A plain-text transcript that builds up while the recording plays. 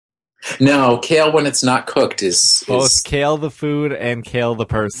No, kale when it's not cooked is Both kale the food and kale the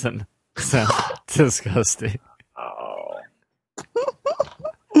person. So disgusting. Oh.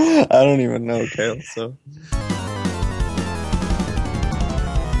 I don't even know kale, so.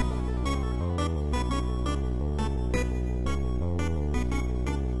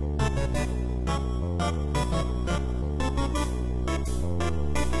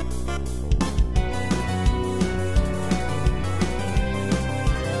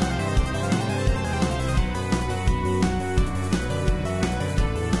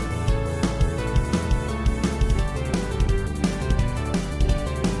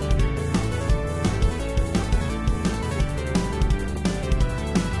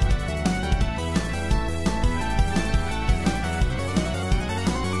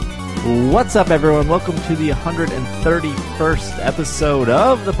 What's up, everyone? Welcome to the 131st episode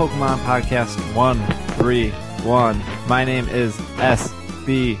of the Pokemon Podcast 131. My name is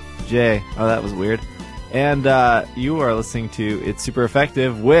SBJ. Oh, that was weird. And you are listening to It's Super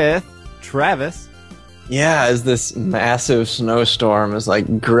Effective with Travis. Yeah, as this massive snowstorm is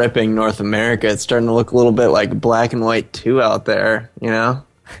like gripping North America, it's starting to look a little bit like Black and White 2 out there, you know?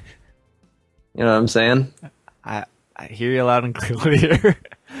 You know what I'm saying? I hear you loud and clear.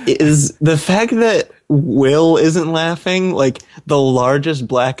 Is the fact that Will isn't laughing like the largest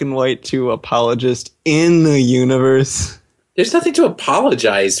Black and White 2 apologist in the universe? There's nothing to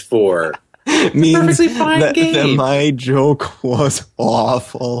apologize for. Means perfectly fine that game. my joke was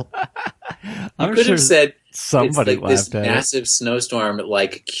awful. You could have said somebody it's like this laughed at massive snowstorm,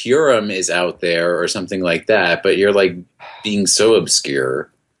 like Curum is out there or something like that, but you're like being so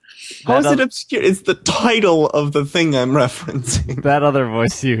obscure. How is it obscure? It's the title of the thing I'm referencing. That other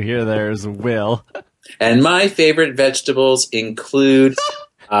voice you hear there is Will. And my favorite vegetables include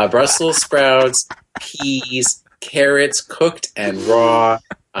Brussels sprouts, peas, carrots, cooked and raw,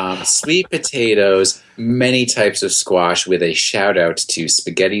 sweet potatoes, many types of squash with a shout out to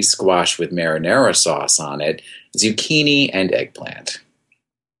spaghetti squash with marinara sauce on it, zucchini, and eggplant.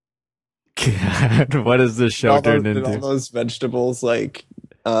 God, what is this show turned Did all into? those vegetables like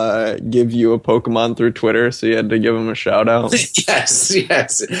give you a Pokemon through Twitter, so you had to give them a shout out? Yes.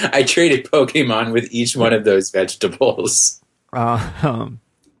 I traded Pokemon with each one of those vegetables.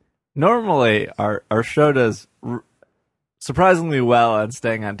 Normally, our show does surprisingly well on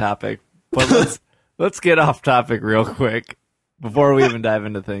staying on topic, but let's get off topic real quick before we even dive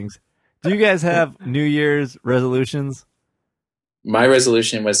into things. Do you guys have New Year's resolutions? My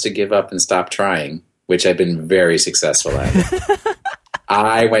resolution was to give up and stop trying, which I've been very successful at.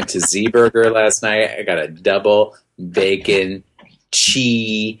 I went to Z-Burger last night. I got a double bacon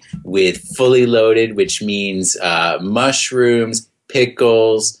cheese with fully loaded, which means mushrooms,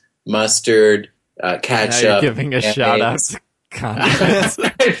 pickles, mustard, ketchup. Now you're giving a shout out to condiments.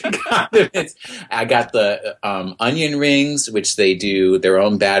 Condiments. I got the onion rings, which they do their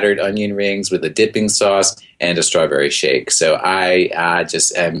own battered onion rings with a dipping sauce and a strawberry shake. So I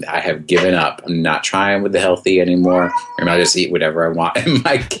have given up. I'm not trying with the healthy anymore. And I'll just eat whatever I want. And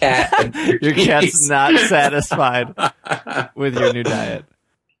my cat, your cat's not satisfied with your new diet.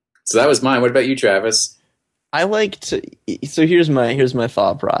 So that was mine. What about you, Travis? I like to. So here's my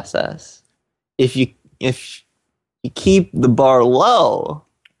thought process. If you keep the bar low,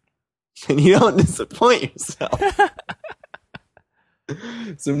 then you don't disappoint yourself.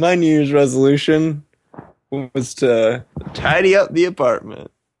 So my New Year's resolution was to tidy up the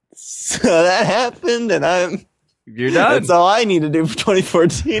apartment. So that happened, and you're done. That's all I need to do for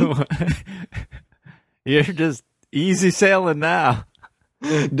 2014. You're just easy sailing now.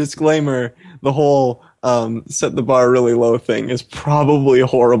 Disclaimer: the whole set the bar really low thing is probably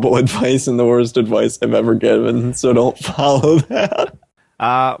horrible advice and the worst advice I've ever given, so don't follow that.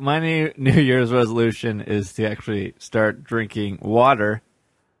 My New Year's resolution is to actually start drinking water.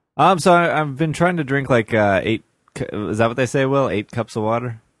 So I've been trying to drink like 8. Is that what they say, Will? 8 cups of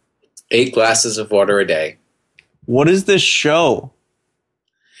water? 8 glasses of water a day. What is this show?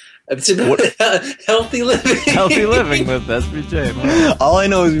 It's about healthy living. Healthy living with SBJ. All I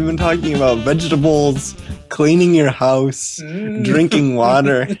know is we've been talking about vegetables, cleaning your house, drinking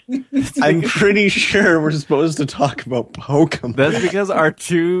water. I'm pretty sure we're supposed to talk about Pokemon. That's because our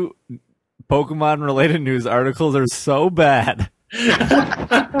 2 Pokemon-related news articles are so bad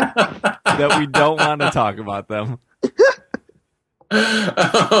that we don't want to talk about them.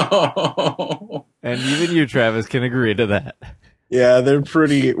 Oh. And even you, Travis, can agree to that. Yeah, they're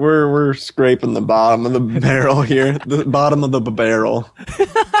pretty. We're scraping the bottom of the barrel here. The bottom of the barrel.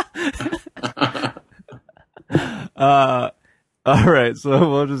 All right,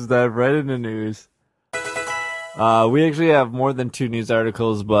 so we'll just dive right into news. We actually have more than 2 news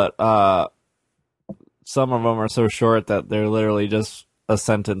articles, but some of them are so short that they're literally just a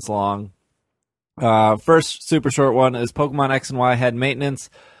sentence long. First super short one is Pokemon X and Y had maintenance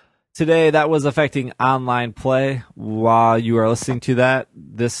today. That was affecting online play. While you are listening to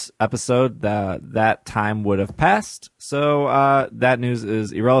this episode, that time would have passed. So that news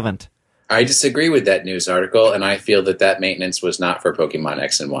is irrelevant. I disagree with that news article, and I feel that maintenance was not for Pokemon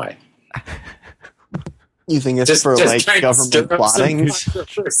X and Y. You think it's for like government plotting?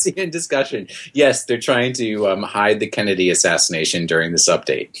 Controversy and discussion. Yes, they're trying to hide the Kennedy assassination during this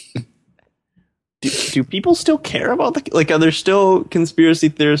update. Do people still care about are there still conspiracy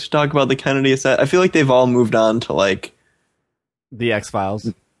theorists who talk about the Kennedy assassination? I feel like they've all moved on to like the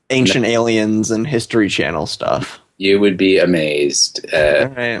X-Files, Ancient Aliens, and History Channel stuff. You would be amazed. All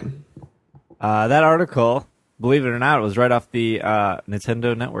right. That article, believe it or not, was right off the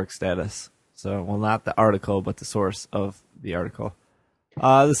Nintendo Network status. So, well, not the article, but the source of the article.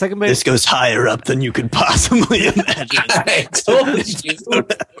 The second bit. This goes higher up than you could possibly imagine. I told you.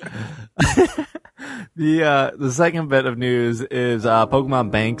 The second bit of news is Pokemon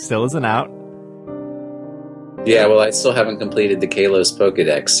Bank still isn't out. Yeah, well, I still haven't completed the Kalos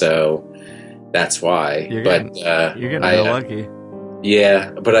Pokedex, so that's why. You're getting lucky. Yeah,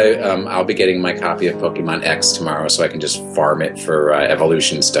 but I'll be getting my copy of Pokemon X tomorrow, so I can just farm it for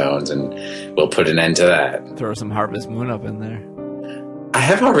evolution stones, and we'll put an end to that. Throw some Harvest Moon up in there. I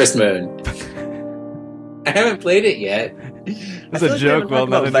have Harvest Moon. I haven't played it yet. It's a joke. Well,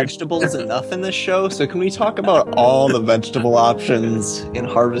 about vegetables enough in this show, so can we talk about all the vegetable options in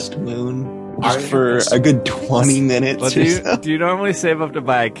Harvest Moon? Just for a good 20 minutes. Well, do you normally save up to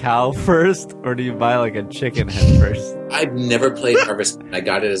buy a cow first, or do you buy like a chicken head first? I've never played Harvest Moon. I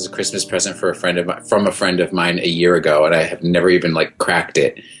got it as a Christmas present from a friend of mine a year ago, and I have never even cracked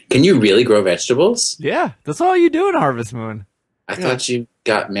it. Can you really grow vegetables? Yeah, that's all you do in Harvest Moon. I thought you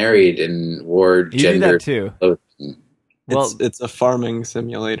got married and wore gender too. clothing. Well, it's a farming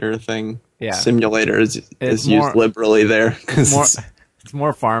simulator thing. Yeah, simulator is used liberally there. It's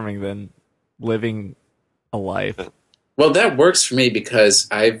more farming than living a life. Well, that works for me because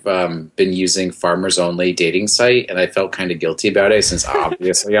I've been using Farmers Only dating site, and I felt kind of guilty about it since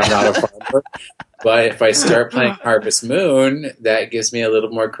obviously I'm not a farmer. But if I start playing Harvest Moon, that gives me a little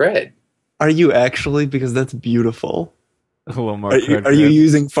more cred. Are you actually? Because that's beautiful. A little more cred. Are you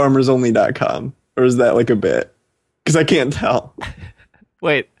using farmersonly.com? Or is that like a bit? Because I can't tell.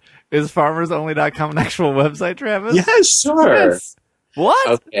 Wait, is farmersonly.com an actual website, Travis? Yes, sure. Yes. What?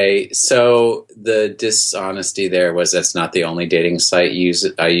 Okay, so the dishonesty there was that's not the only dating site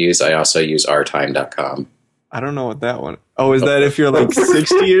I use. I also use ourtime.com. I don't know what that one. Oh, is that if you're like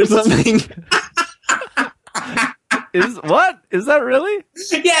 60 or something? Is that really?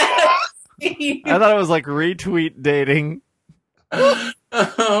 Yeah. I thought it was like retweet dating.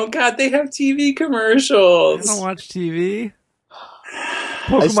 Oh God, they have TV commercials. I don't watch TV.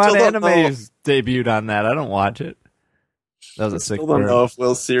 Pokemon Anime's debuted on that. I don't watch it. That was a sick. I don't know if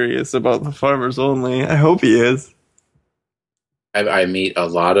Will's serious about the Farmers Only. I hope he is. I meet a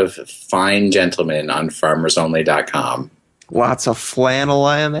lot of fine gentlemen on farmersonly.com. Lots of flannel,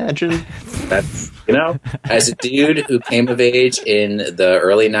 I imagine. That's, as a dude who came of age in the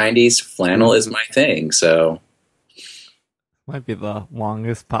early 90s, flannel is my thing, so. Might be the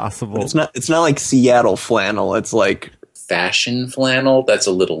longest possible. It's not like Seattle flannel. It's like fashion flannel. That's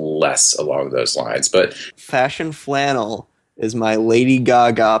a little less along those lines, but fashion flannel is my Lady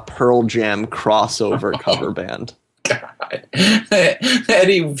Gaga Pearl Jam crossover cover band. God,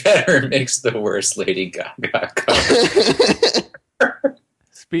 Eddie Vedder makes the worst Lady Gaga cover.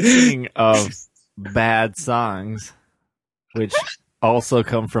 Speaking of bad songs, which also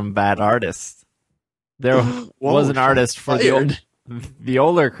come from bad artists, there was an artist for the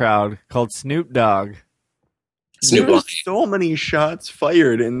older crowd called Snoop Dogg. There's so many shots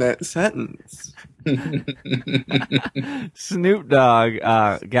fired in that sentence. Snoop Dogg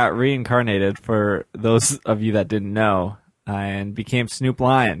got reincarnated, for those of you that didn't know, and became Snoop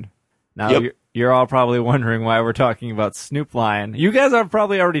Lion. Now, you're all probably wondering why we're talking about Snoop Lion. You guys are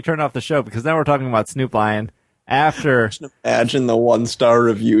probably already turned off the show, because now we're talking about Snoop Lion after... Imagine the 1-star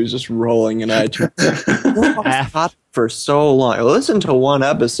reviews just rolling in iTunes. For so long. I listened to one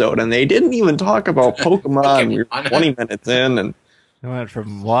episode, and they didn't even talk about Pokemon. We were 20 minutes in, and it went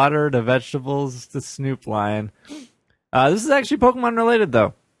from water to vegetables to Snoop Lion. This is actually Pokemon related,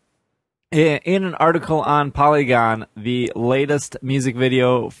 though. In an article on Polygon, the latest music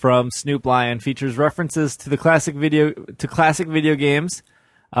video from Snoop Lion features references to the classic video games,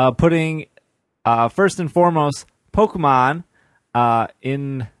 putting first and foremost Pokemon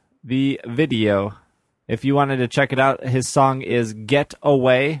in the video. If you wanted to check it out, his song is Get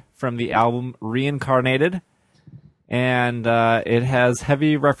Away from the album Reincarnated. And it has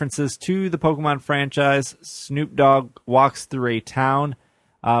heavy references to the Pokemon franchise. Snoop Dogg walks through a town,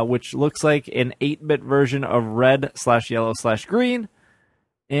 which looks like an 8-bit version of Red/Yellow/Green.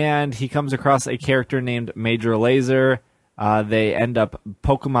 And he comes across a character named Major Lazer. They end up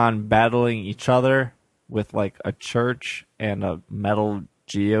Pokemon battling each other with like a church and a metal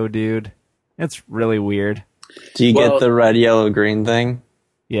Geodude. It's really weird. Do you get the red, yellow, green thing?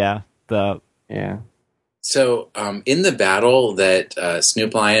 Yeah. Yeah. So, in the battle that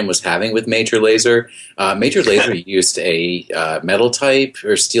Snoop Lion was having with Major Lazer used a metal type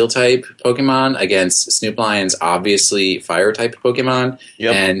or steel type Pokemon against Snoop Lion's obviously fire type Pokemon,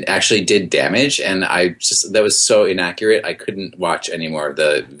 and actually did damage. And that was so inaccurate, I couldn't watch any more of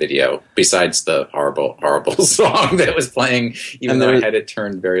the video besides the horrible, horrible song that was playing, even though I had it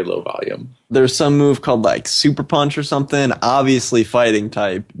turned very low volume. There's some move called like Super Punch or something. Obviously, fighting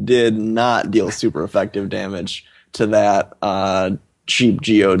type did not deal super effective damage to that cheap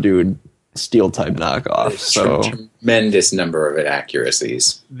Geodude steel type knockoff. So tremendous number of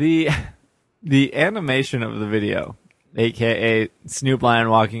inaccuracies. The animation of the video, aka Snoop Lion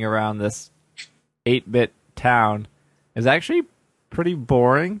walking around this 8-bit town, is actually pretty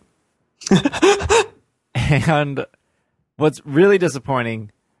boring. And what's really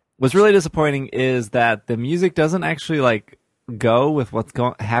disappointing is that the music doesn't actually like go with what's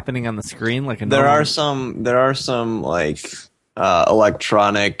happening on the screen. Like there are some like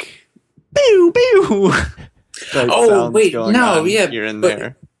electronic pew pew. Oh wait, no, yeah, here and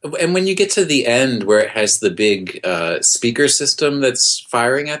there. And when you get to the end where it has the big speaker system that's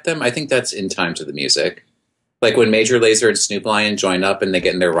firing at them, I think that's in time to the music. Like when Major Lazer and Snoop Lion join up and they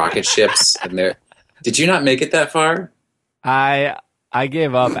get in their rocket ships and they're. Did you not make it that far? I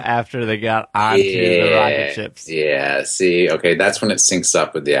gave up after they got onto the rocket ships. Yeah, see, okay, that's when it syncs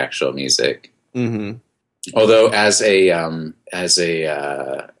up with the actual music. Mm-hmm. Although, as a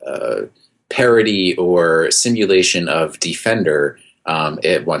parody or simulation of Defender,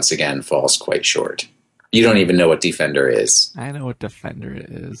 it once again falls quite short. You don't even know what Defender is. I know what Defender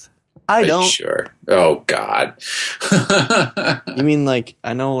is. I don't. Sure. Oh God. You mean like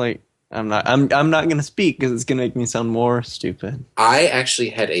I know like. I'm not going to speak because it's going to make me sound more stupid. I actually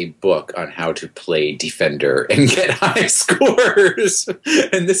had a book on how to play Defender and get high scores.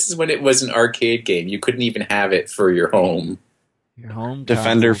 And this is when it was an arcade game. You couldn't even have it for your home. Your home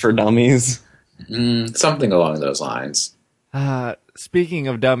Defender for Dummies. Something along those lines. Speaking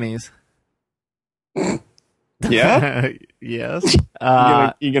of dummies. Yeah? Yes.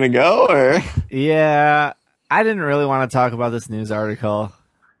 You gonna go or? Yeah. I didn't really want to talk about this news article.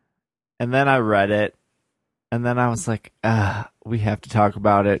 And then I read it, and then I was like, we have to talk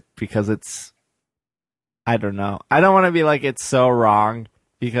about it because it's, I don't know. I don't want to be like, it's so wrong,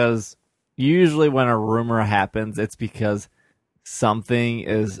 because usually when a rumor happens, it's because something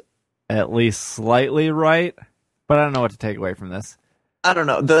is at least slightly right, but I don't know what to take away from this. I don't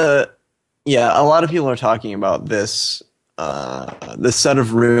know. A lot of people are talking about this, this set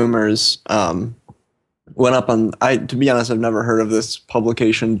of rumors, went up on, to be honest, I've never heard of this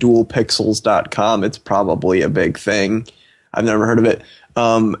publication, dualpixels.com. It's probably a big thing. I've never heard of it.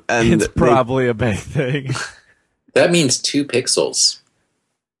 And it's probably a big thing. That means 2 pixels.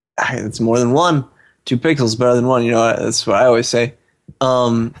 It's more than one. 2 pixels better than one. You know, that's what I always say.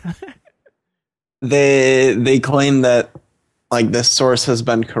 They claim that like this source has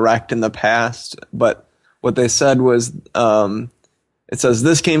been correct in the past, but what they said was, it says,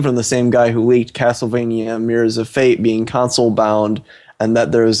 this came from the same guy who leaked Castlevania Mirrors of Fate being console-bound, and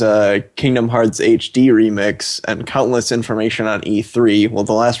that there's a Kingdom Hearts HD remix and countless information on E3. Well,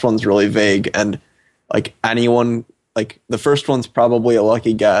 the last one's really vague, and like anyone, like the first one's probably a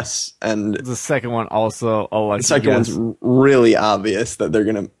lucky guess, and the second one also a lucky guess. The second one's really obvious that they're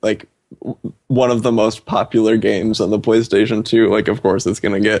gonna, like, one of the most popular games on the PlayStation 2. Like, of course, it's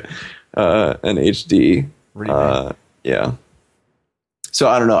gonna get an HD. Yeah. So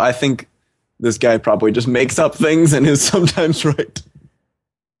I don't know. I think this guy probably just makes up things and is sometimes right.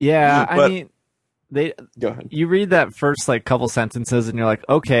 Yeah, I mean, go ahead. You read that first like couple sentences and you're like,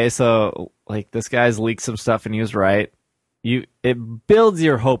 okay, so like this guy's leaked some stuff and he was right. It builds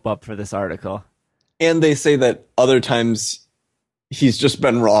your hope up for this article. And they say that other times he's just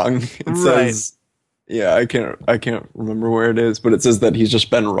been wrong. It says, yeah, I can't remember where it is, but it says that he's just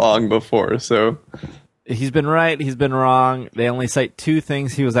been wrong before. So. He's been right, he's been wrong. They only cite 2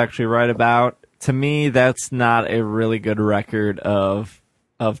 things he was actually right about. To me, that's not a really good record of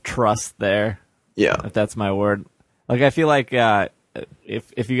trust there. Yeah. If that's my word. Like, I feel like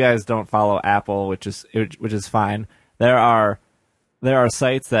if you guys don't follow Apple, which is fine, there are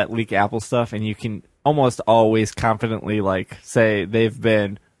sites that leak Apple stuff, and you can almost always confidently like say they've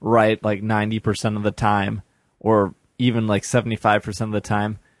been right like 90% of the time, or even like 75% of the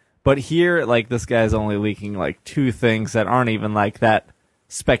time. But here, like, this guy's only leaking like 2 things that aren't even like that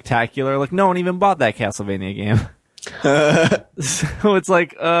spectacular. Like, no one even bought that Castlevania game. So it's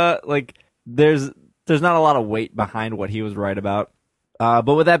like there's not a lot of weight behind what he was right about.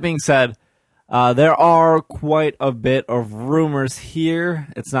 But with that being said, there are quite a bit of rumors here.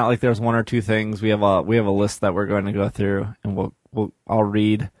 It's not like there's 1 or 2 things. We have a list that we're going to go through, and I'll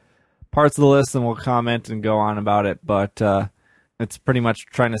read parts of the list and we'll comment and go on about it. But it's pretty much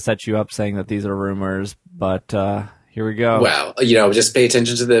trying to set you up, saying that these are rumors. But here we go. Well, just pay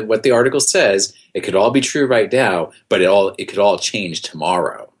attention to what the article says. It could all be true right now, but it could all change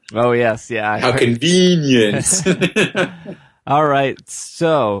tomorrow. Oh yes, yeah. How convenient. All right,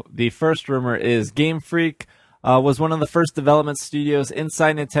 so the first rumor is Game Freak was one of the first development studios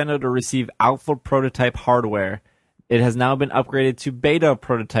inside Nintendo to receive alpha prototype hardware. It has now been upgraded to beta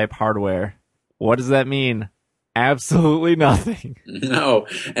prototype hardware. What does that mean? Absolutely nothing. No,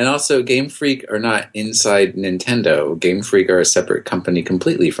 and also Game Freak are not inside Nintendo. Game Freak are a separate company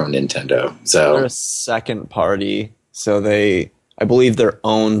completely from Nintendo. So they're a second party, so I believe they're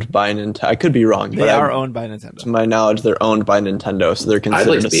owned by Nintendo. I could be wrong. They are owned by Nintendo. To my knowledge, they're owned by Nintendo, so they're considered I'd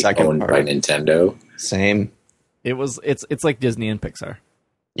like to a be second owned party. by Nintendo. Same. It's like Disney and Pixar.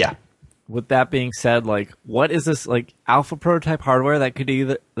 Yeah. With that being said, like, what is this like alpha prototype hardware that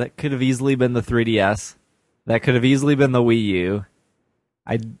could have easily been the 3DS, that could have easily been the Wii U,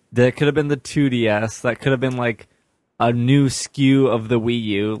 that could have been the 2DS, that could have been like a new SKU of the Wii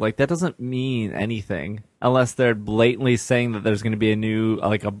U. Like, that doesn't mean anything unless they're blatantly saying that there's going to be a new,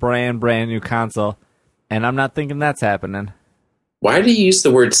 like a brand new console, and I'm not thinking that's happening. Why do you use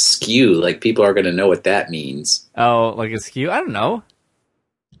the word SKU? Like, people are going to know what that means. Oh, like a SKU? I don't know.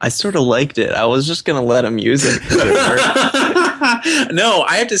 I sort of liked it. I was just going to let him use it. No,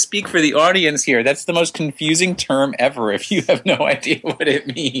 I have to speak for the audience here. That's the most confusing term ever if you have no idea what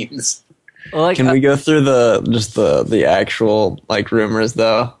it means. Like, Can we go through the actual like rumors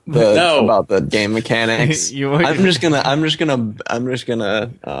though? No. About the game mechanics. I'm just gonna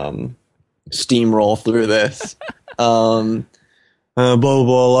steamroll through this. Blah blah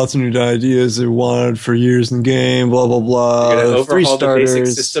blah. Lots of new ideas they wanted for years in the game. Blah blah blah. You're gonna overhaul the basic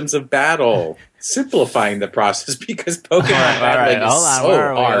starters. systems of battle, simplifying the process because Pokemon battling is so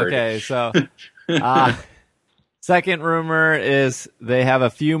Where are we? hard. Okay, so second rumor is they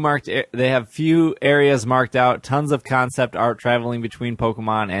have few areas marked out. Tons of concept art traveling between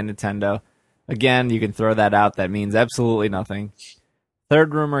Pokemon and Nintendo. Again, you can throw that out. That means absolutely nothing.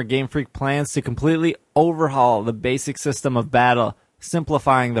 Third rumor: Game Freak plans to completely overhaul the basic system of battle,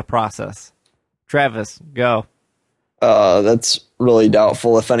 simplifying the process. Travis, go. That's really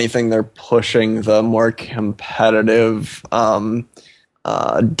doubtful. If anything, they're pushing the more competitive,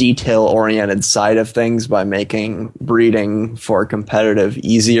 detail-oriented side of things by making breeding for competitive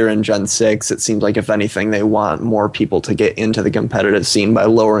easier in Gen 6. It seems like, if anything, they want more people to get into the competitive scene by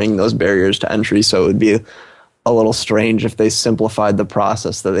lowering those barriers to entry, so it would be a little strange if they simplified the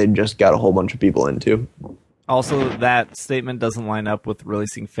process that they just got a whole bunch of people into. Also, that statement doesn't line up with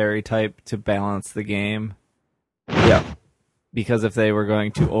releasing Fairy type to balance the game. Yeah. Because if they were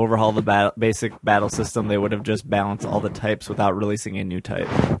going to overhaul the basic battle system, they would have just balanced all the types without releasing a new type.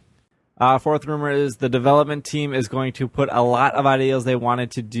 Fourth rumor is the development team is going to put a lot of ideas they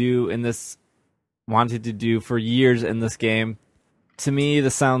wanted to do for years in this game. To me,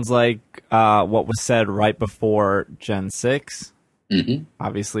 this sounds like what was said right before Gen 6. Mm-hmm.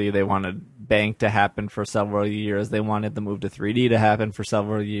 Obviously, they wanted Bank to happen for several years. They wanted the move to 3D to happen for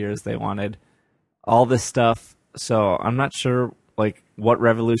several years. They wanted all this stuff. So I'm not sure like what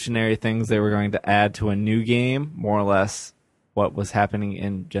revolutionary things they were going to add to a new game, more or less what was happening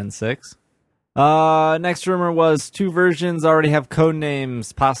in Gen 6. Next rumor was 2 versions already have code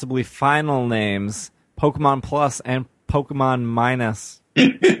names, possibly final names, Pokemon Plus and Pokemon Minus.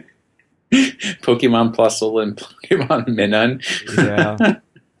 Pokemon Plusle and Pokemon Minun. Yeah.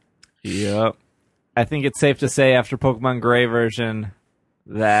 Yep. I think it's safe to say after Pokemon Gray version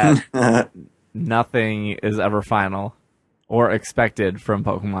that nothing is ever final or expected from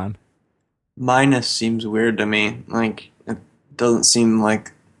Pokemon. Minus seems weird to me. Like, it doesn't seem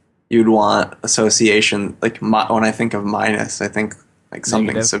like you'd want association. Like, when I think of minus, I think like something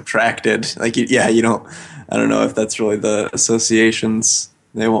Negative. Subtracted. Like, you don't. I don't know if that's really the associations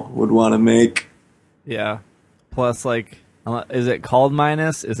they would want to make. Yeah. Plus, like, is it called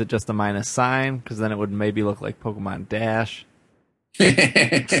minus? Is it just a minus sign? Because then it would maybe look like Pokemon Dash.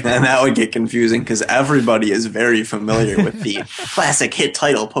 And that would get confusing because everybody is very familiar with the classic hit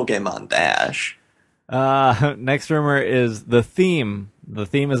title Pokemon Dash. Next rumor is the theme. The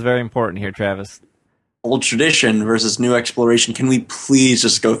theme is very important here, Travis. Old tradition versus new exploration. Can we please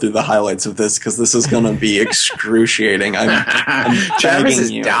just go through the highlights of this? Because this is going to be excruciating. I'm Travis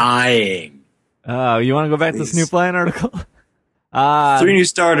is you. You dying. want to go back to this new plan article? 3 new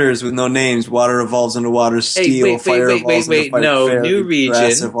starters with no names. Water evolves into water steel. Fire evolves into fire. No, new region.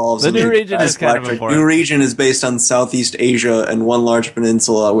 The new region is kind of important. New region is based on Southeast Asia and one large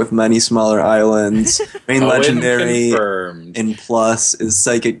peninsula with many smaller islands. Main legendary in plus is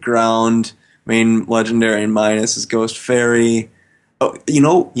Psychic Ground. Main legendary in minus is Ghost Fairy. Oh, you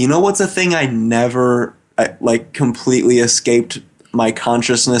know what's a thing I never completely escaped my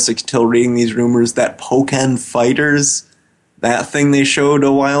consciousness until reading these rumors? That Pokken Fighters. That thing they showed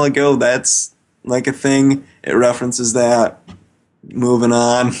a while ago, that's like a thing. It references that. Moving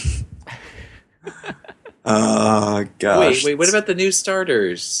on. Gosh. Wait, what about the new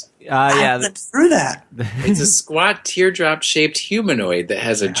starters? Yeah. Through that. It's a squat teardrop-shaped humanoid that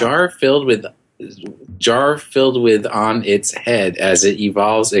has a jar filled with on its head. As it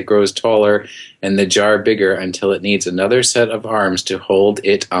evolves, it grows taller and the jar bigger until it needs another set of arms to hold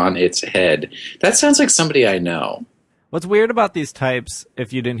it on its head. That sounds like somebody I know. What's weird about these types,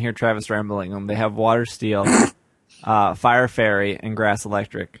 if you didn't hear Travis rambling them, they have Water Steel, Fire Fairy, and Grass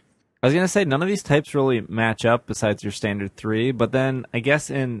Electric. I was going to say, none of these types really match up besides your standard 3, but then I guess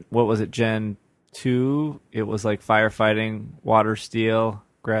in, Gen 2, it was like Firefighting, Water Steel,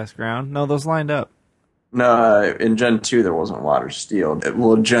 Grass Ground. No, those lined up. No, in Gen 2 there wasn't Water Steel.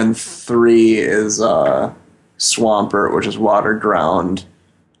 Gen 3 is Swampert, which is Water Ground,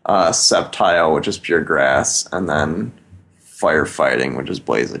 Sceptile, which is pure grass, and then Firefighting, which is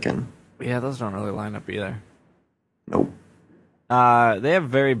Blaziken. Yeah, those don't really line up either. Nope. They have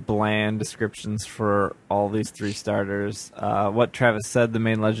very bland descriptions for all these 3 starters. What Travis said, the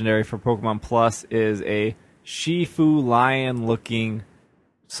main legendary for Pokemon Plus is a Shifu lion-looking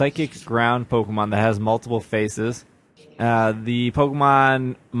psychic ground Pokemon that has multiple faces. The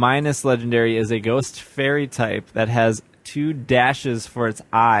Pokemon minus legendary is a ghost fairy type that has 2 dashes for its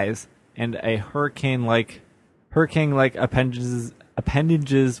eyes and a hurricane-like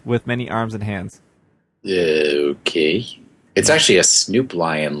appendages with many arms and hands. Okay. It's actually a Snoop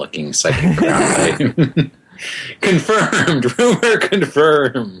Lion-looking psychic ground type. Confirmed! Rumor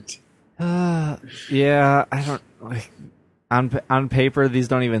confirmed! Yeah, I don't... On paper, these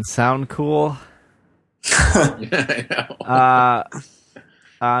don't even sound cool. I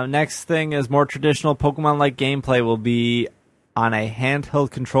know. Next thing is more traditional Pokemon-like gameplay will be on a handheld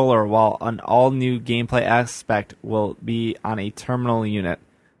controller, while an all-new gameplay aspect will be on a terminal unit.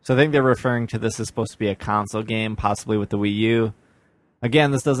 So I think they're referring to this as supposed to be a console game, possibly with the Wii U.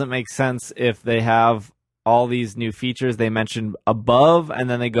 Again, this doesn't make sense if they have all these new features they mentioned above, and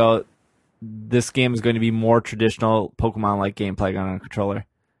then they go, this game is going to be more traditional Pokemon-like gameplay on a controller.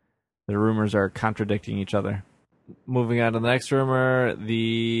 The rumors are contradicting each other. Moving on to the next rumor,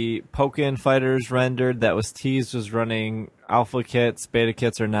 the Pokken Fighters rendered that was teased was running alpha kits. Beta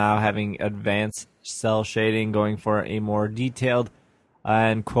kits are now having advanced cell shading, going for a more detailed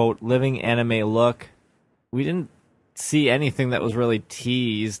and, quote, living anime look. We didn't see anything that was really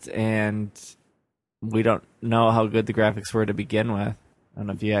teased, and we don't know how good the graphics were to begin with. I don't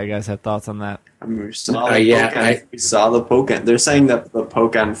know if you guys have thoughts on that. I mean, we saw the Pokken. They're saying that the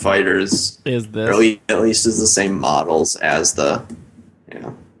Pokken Fighters is this at least is the same models as the,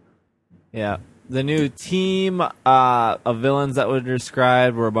 yeah. The new team of villains that were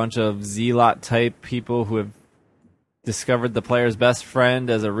described were a bunch of Zealot type people who have discovered the player's best friend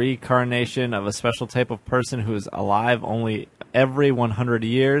as a reincarnation of a special type of person who is alive only every 100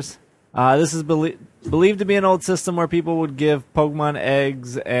 years. This is believed to be an old system where people would give Pokemon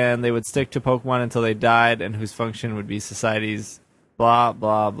eggs and they would stick to Pokemon until they died, and whose function would be society's blah,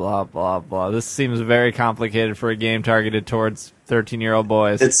 blah, blah, blah, blah. This seems very complicated for a game targeted towards 13-year-old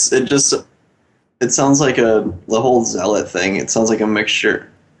boys. It sounds like the whole Zealot thing. It sounds like a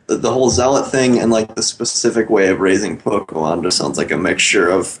mixture. The whole Zealot thing and like the specific way of raising Pokemon just sounds like a mixture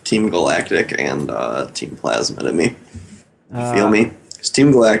of Team Galactic and Team Plasma to me. Feel me? Because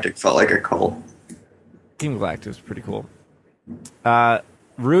Team Galactic felt like a cult. Team Galactic was pretty cool.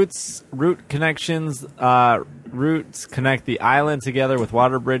 Root connections. Roots connect the island together with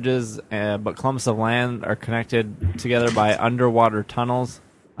water bridges, but clumps of land are connected together by underwater tunnels.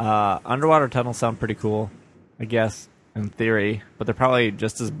 Underwater tunnels sound pretty cool, I guess, in theory, but they're probably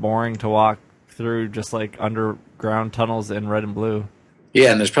just as boring to walk through, just like underground tunnels in Red and Blue.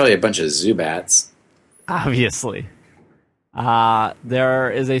 Yeah, and there's probably a bunch of Zubats. Obviously.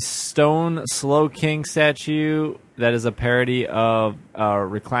 There is a stone Slow King statue that is a parody of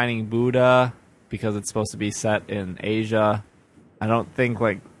Reclining Buddha because it's supposed to be set in Asia. I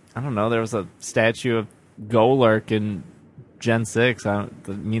don't know, there was a statue of Golurk in Gen 6. That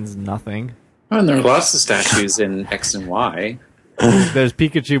means nothing. Oh, and there are lots of statues in X and Y. There's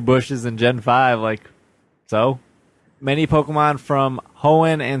Pikachu bushes in Gen 5, so. Many Pokemon from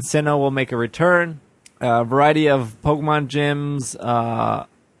Hoenn and Sinnoh will make a return. A variety of Pokemon gyms.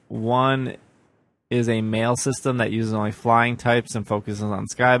 One is a male system that uses only flying types and focuses on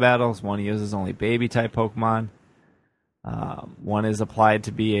sky battles. One uses only baby type Pokemon. One is applied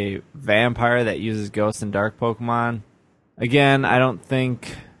to be a vampire that uses ghost and dark Pokemon. Again, I don't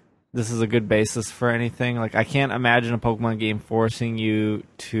think this is a good basis for anything. I can't imagine a Pokemon game forcing you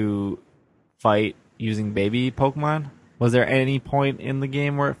to fight using baby Pokemon. Was there any point in the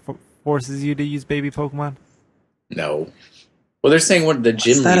game where it forces you to use baby Pokemon? No. Well, they're saying the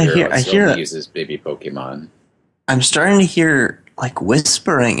gym leader uses baby Pokemon. I'm starting to hear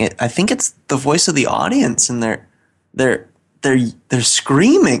whispering. I think it's the voice of the audience, and they're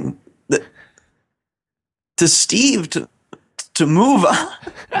screaming to Steve to move on.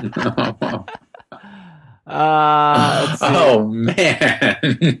 Oh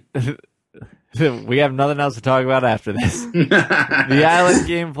man. We have nothing else to talk about after this. The island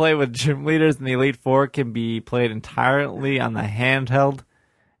gameplay with gym leaders in the Elite Four can be played entirely on the handheld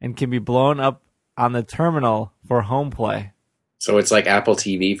and can be blown up on the terminal for home play. So it's like Apple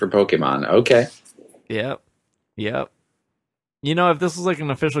TV for Pokemon. Okay. Yep. If this was an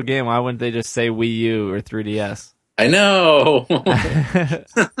official game, why wouldn't they just say Wii U or 3DS? I know.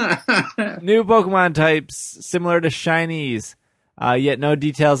 New Pokemon types similar to Shinies, yet no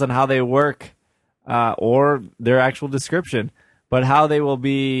details on how they work. Or their actual description, but how they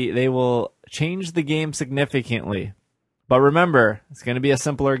will change the game significantly. But remember, it's going to be a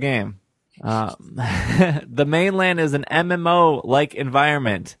simpler game. The mainland is an MMO-like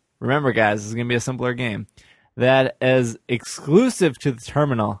environment. Remember, guys, this is going to be a simpler game that is exclusive to the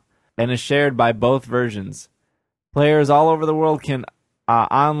terminal and is shared by both versions. Players all over the world can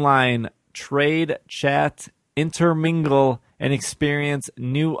online trade, chat, intermingle, and experience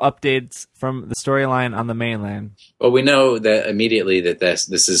new updates from the storyline on the mainland. Well, we know that immediately that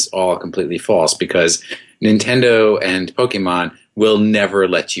this is all completely false because Nintendo and Pokemon will never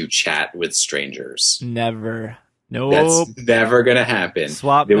let you chat with strangers. Never. Nope. That's never going to happen.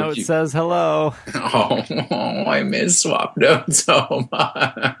 Swap Note says hello. Oh, I miss Swap Note so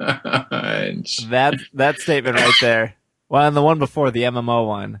much. That statement right there. Well, and the one before, the MMO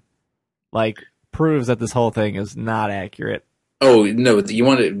one, proves that this whole thing is not accurate. Oh, no, you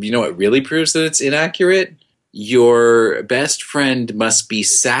know what really proves that it's inaccurate? Your best friend must be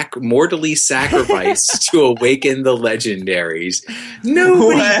mortally sacrificed to awaken the legendaries.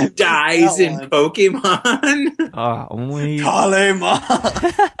 Nobody dies in Pokemon. Only Kalema.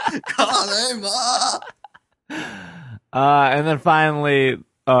 Kalema. And then finally,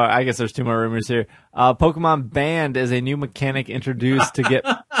 I guess there's two more rumors here. Pokemon Band is a new mechanic introduced to get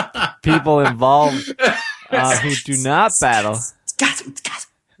people involved who do not battle.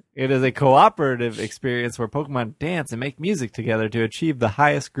 It is a cooperative experience where Pokemon dance and make music together to achieve the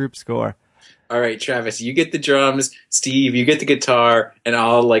highest group score. All right, Travis, you get the drums. Steve, you get the guitar, and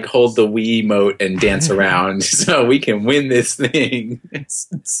I'll hold the Wii mote and dance around so we can win this thing.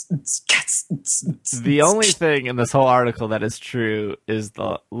 The only thing in this whole article that is true is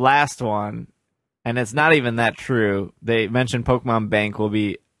the last one, and it's not even that true. They mentioned Pokemon Bank will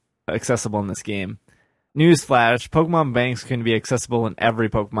be accessible in this game. Newsflash, Pokemon Banks can be accessible in every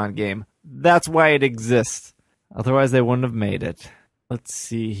Pokemon game. That's why it exists. Otherwise, they wouldn't have made it. Let's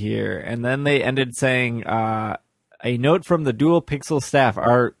see here. And then they ended saying, a note from the Dual Pixel staff.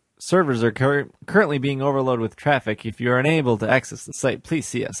 Our servers are currently being overloaded with traffic. If you're unable to access the site, please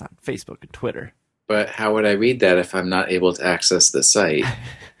see us on Facebook and Twitter. But how would I read that if I'm not able to access the site?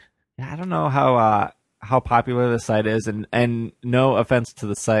 I don't know how popular the site is, and no offense to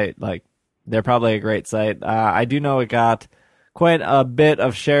the site, they're probably a great site. I do know it got quite a bit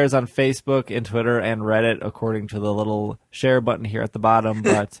of shares on Facebook and Twitter and Reddit, according to the little share button here at the bottom.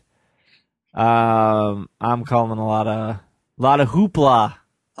 But I'm calling a lot of hoopla,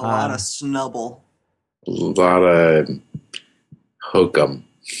 a lot of snubble, a lot of hokum,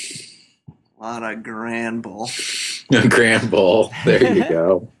 a lot of Granbull. Granbull. There you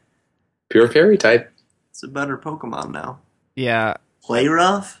go. Pure fairy type. It's a better Pokemon now. Yeah. Play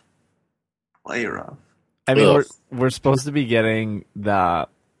rough. Play rough. I mean, we're supposed to be getting the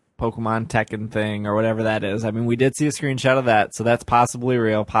Pokemon Tekken thing or whatever that is. I mean, we did see a screenshot of that, so that's possibly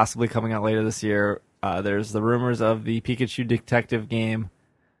real, possibly coming out later this year. There's the rumors of the Pikachu Detective game.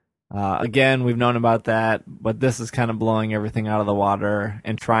 Again, we've known about that, but this is kind of blowing everything out of the water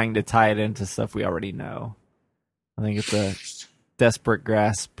and trying to tie it into stuff we already know. I think it's a desperate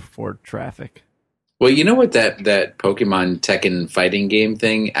grasp for traffic. Well, you know what that Pokemon Tekken fighting game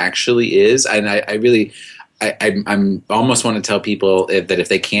thing actually is? And I'm almost want to tell people that if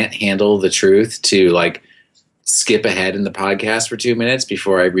they can't handle the truth to like skip ahead in the podcast for 2 minutes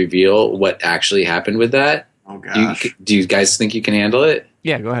before I reveal what actually happened with that. Oh gosh. Do you guys think you can handle it?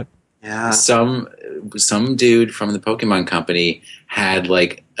 Yeah, go ahead. Yeah. Some dude from the Pokemon company had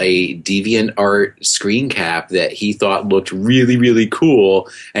like a DeviantArt screen cap that he thought looked really, really cool,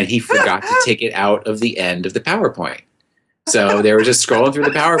 and he forgot to take it out of the end of the PowerPoint. So they were just scrolling through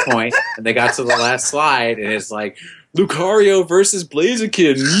the PowerPoint, and they got to the last slide, and it's like, Lucario versus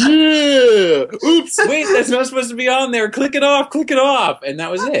Blaziken. Yeah! Oops, wait, that's not supposed to be on there. Click it off. And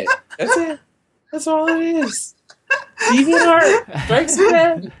that was it. That's it. That's all it is. DeviantArt strikes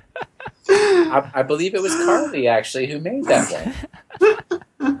again. I believe it was Carly, actually, who made that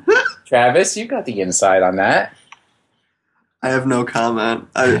one. Travis, you got the inside on that. I have no comment.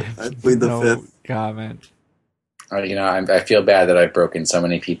 I plead the fifth. Comment. I feel bad that I've broken so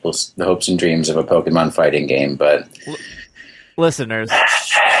many people's hopes and dreams of a Pokemon fighting game, but... Listeners,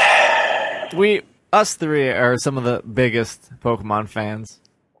 us three are some of the biggest Pokemon fans.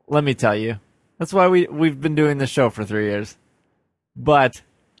 Let me tell you. That's why we've been doing this show for 3 years. But...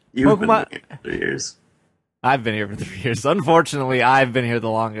 You've been here for 3 years. I've been here for 3 years. Unfortunately, I've been here the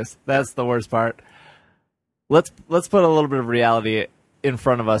longest. That's the worst part. Let's put a little bit of reality in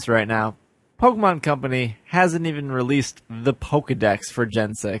front of us right now. Pokemon Company hasn't even released the Pokédex for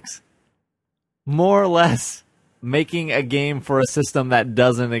Gen 6. More or less making a game for a system that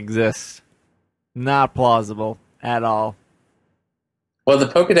doesn't exist. Not plausible at all. Well, the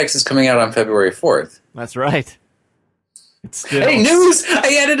Pokédex is coming out on February 4th. That's right. It's still, hey, news!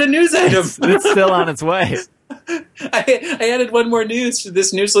 I added a news item! It's still on its way. I added one more news to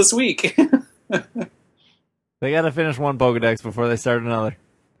this newsless week. They gotta finish one Pokédex before they start another.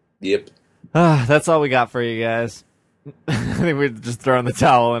 Yep. That's all we got for you guys. I think we're just throwing the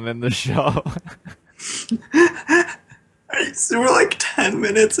towel in the show. So we're like 10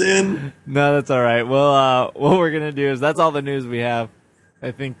 minutes in. No, that's all right. Well, what we're gonna do is that's all the news we have.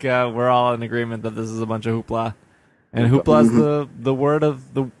 I think we're all in agreement that this is a bunch of hoopla. And hoopla's the word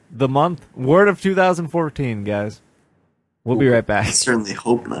of the month. Word of 2014, guys. We'll be right back. I certainly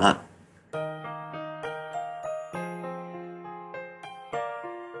hope not.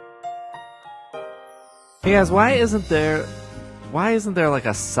 Hey guys, why isn't there like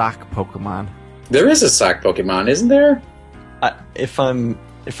a sock Pokemon? There is a sock Pokemon, isn't there? If I'm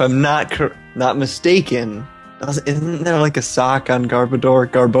not mistaken, isn't there like a sock on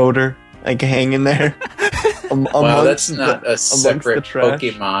Garbodor, like hanging there? Well, that's not a separate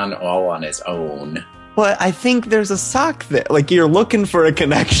Pokemon all on its own. Well, I think there's a sock there. Like, you're looking for a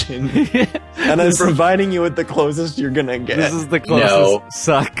connection, and I'm providing you with the closest you're gonna get. This is the closest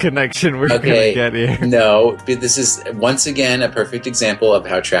sock connection we're gonna get here. No, but this is, once again, a perfect example of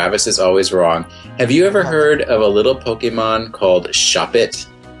how Travis is always wrong. Have you ever heard of a little Pokemon called Shuppet,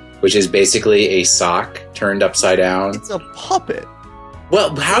 which is basically a sock turned upside down? It's a puppet.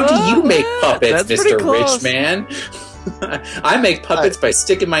 Well, how do you make puppets, Mr. close. Rich Man? I make puppets by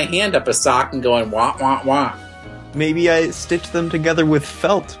sticking my hand up a sock and going wah, wah, wah. Maybe I stitch them together with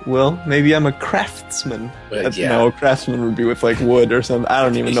felt, Will. Maybe I'm a craftsman. Yeah. No, a craftsman would be with, like, wood or something. I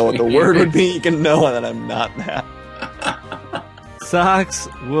don't even know what the word would be. You can know that I'm not that. Socks,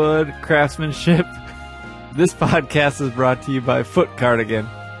 wood, craftsmanship. This podcast is brought to you by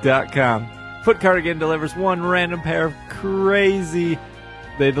FootCardigan.com. FootCardigan delivers one random pair of crazy...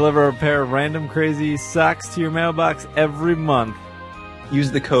 They deliver a pair of random crazy socks to your mailbox every month. Use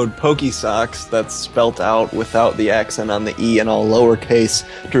the code POKESOCKS, that's spelt out without the accent on the E and all lowercase,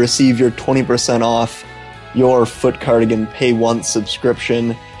 to receive your 20% off your Foot Cardigan Pay Once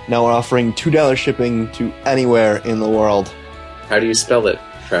subscription. Now we're offering $2 shipping to anywhere in the world. How do you spell it,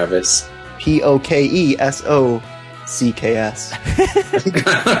 Travis? POKESOCKS.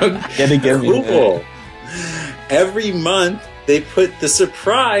 Gotta give me cool. Every month, they put the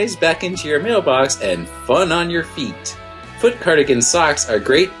surprise back into your mailbox and fun on your feet. Foot Cardigan socks are a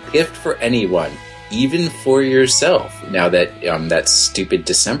great gift for anyone, even for yourself. Now that that stupid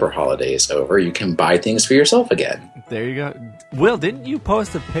December holiday is over, you can buy things for yourself again. There you go. Will, didn't you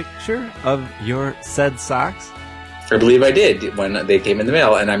post a picture of your said socks? I believe I did when they came in the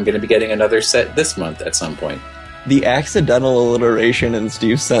mail, and I'm going to be getting another set this month at some point. The accidental alliteration in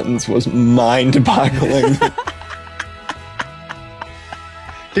Steve's sentence was mind-boggling.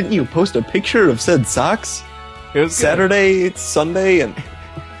 Didn't you post a picture of said socks? It was Saturday, it's Sunday, and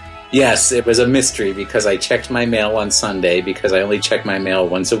Yes, it was a mystery because I checked my mail on Sunday because I only check my mail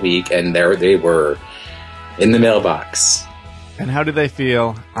once a week, and there they were in the mailbox. And how do they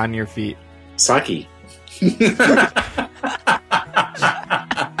feel on your feet? Saki.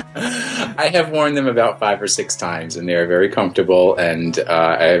 I have worn them about 5 or 6 times, and they are very comfortable, and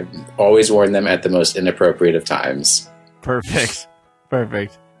I've always worn them at the most inappropriate of times. Perfect.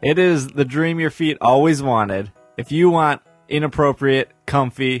 Perfect. It is the dream your feet always wanted. If you want inappropriate,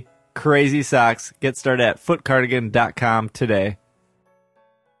 comfy, crazy socks, get started at footcardigan.com today.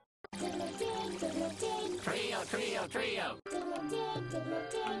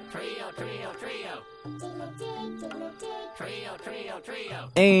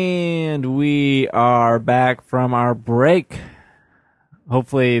 And we are back from our break.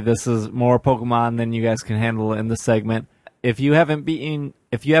 Hopefully this is more Pokemon than you guys can handle in this segment. If you haven't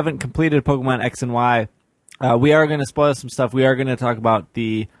completed Pokemon X and Y, we are going to spoil some stuff. We are going to talk about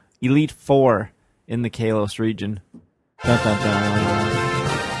the Elite Four in the Kalos region. Dun, dun, dun.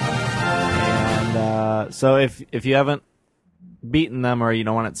 And so if you haven't beaten them or you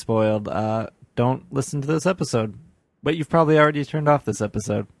don't want it spoiled, don't listen to this episode. But you've probably already turned off this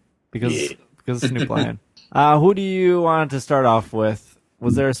episode because it's a new plan. Who do you want to start off with?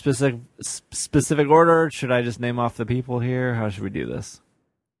 Was there a specific order? Should I just name off the people here? How should we do this?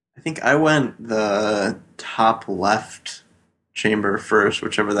 I think I went the top left chamber first,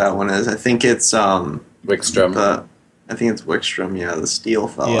 whichever that one is. I think it's Wickstrom. I think it's Wickstrom, yeah, the steel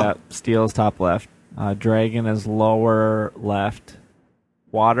fella. Yeah, steel is top left. Dragon is lower left.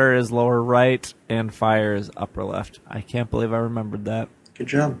 Water is lower right, and fire is upper left. I can't believe I remembered that. Good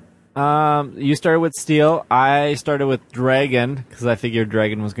job. You started with steel. I started with dragon, because I figured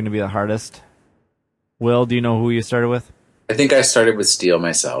dragon was going to be the hardest. Will, do you know who you started with? I think I started with steel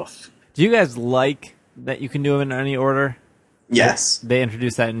myself. Do you guys like that you can do them in any order? Yes. They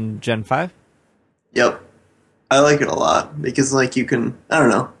introduced that in Gen 5? Yep. I like it a lot, because, like, you can, I don't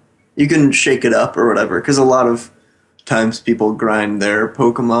know, you can shake it up or whatever, because a lot of times people grind their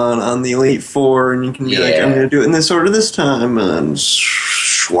Pokemon on the Elite Four, and you can be like, I'm going to do it in this order this time, and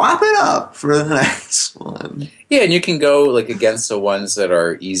swap it up for the next one. Yeah, and you can go like against the ones that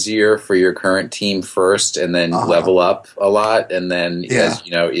are easier for your current team first, and then level up a lot, and then as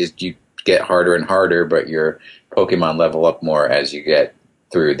you get harder and harder, but your Pokemon level up more as you get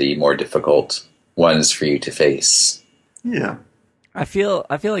through the more difficult ones for you to face. Yeah, I feel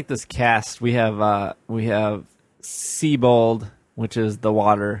like this cast we have Seabold, which is the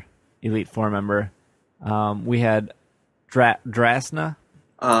water Elite Four member. We had Drasna.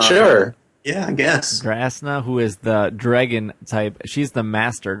 Sure. Yeah, I guess. Drasna, who is the dragon type. She's the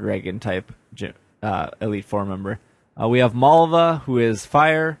master dragon type Elite Four member. We have Malva, who is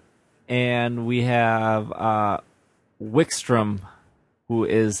fire. And we have Wickstrom, who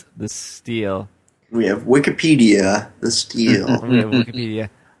is the steel. We have Wikipedia, the steel. We have Wikipedia.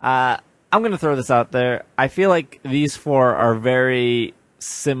 I'm going to throw this out there. I feel like these four are very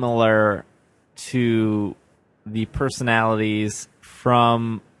similar to the personalities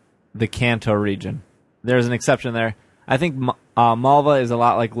from the Kanto region. There's an exception there. I think Malva is a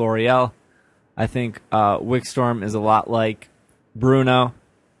lot like L'Oreal. I think Wickstorm is a lot like Bruno.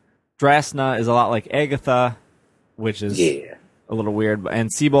 Drasna is a lot like Agatha, which is a little weird. And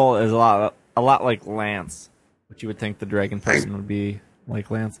Seabold is a lot like Lance, which you would think the dragon person would be like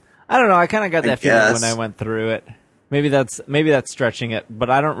Lance. I don't know. I kind of got that feeling when I went through it. Maybe that's stretching it, but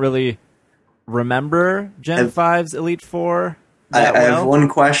I don't really remember Gen 5's Elite Four. I have one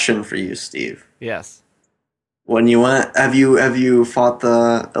question for you, Steve. Yes. When you went, have you fought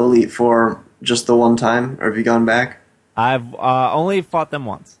the Elite Four just the one time, or have you gone back? I've only fought them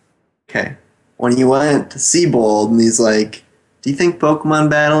once. Okay. When you went to Seabold and he's like, "Do you think Pokemon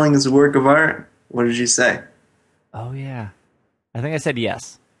battling is a work of art?" What did you say? Oh yeah, I think I said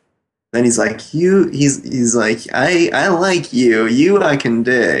yes. Then he's like, he's like, I like you. You I can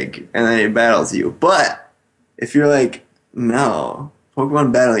dig. And then he battles you. But if you're like, no,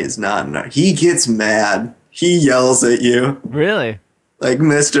 Pokemon battling is not an art. He gets mad. He yells at you. Really? Like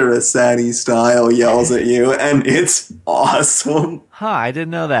Mr. Asani style yells at you, and it's awesome. Huh, I didn't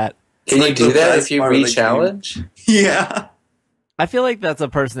know that. Can you do that if you re-challenge? Yeah. I feel like that's a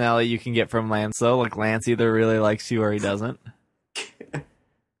personality you can get from Lance, though. Like, Lance either really likes you or he doesn't.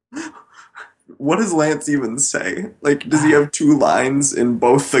 What does Lance even say? Like, does he have 2 lines in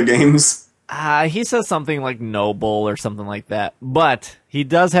both the games? He says something like noble or something like that. But he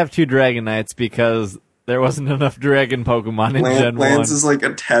does have 2 Dragonites because there wasn't enough dragon Pokemon in Gen 1. Lance is like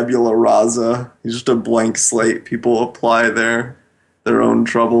a tabula rasa. He's just a blank slate people apply their their own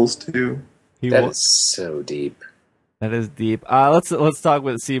troubles too. That is so deep. That is deep. Let's talk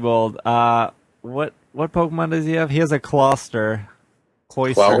with Seabold. What Pokemon does he have? He has a Cloyster.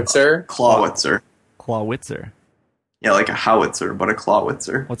 Clawitzer. Clawitzer. Yeah, like a howitzer, but a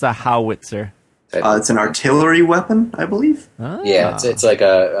clawitzer. What's a howitzer? It's an artillery weapon, I believe. Ah. Yeah, it's like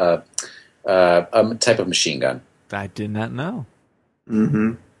a type of machine gun. I did not know.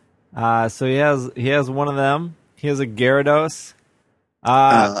 Mm-hmm. So he has one of them. He has a Gyarados.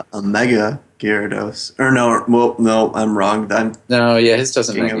 A Mega Gyarados. Or no, I'm wrong. His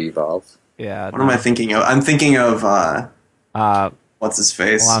doesn't Mega Evolve. Yeah. What am I thinking of? I'm thinking of what's his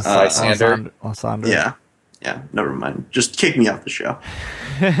face? Lysander. Yeah, never mind. Just kick me off the show.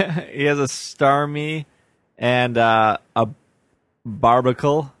 He has a Starmie and a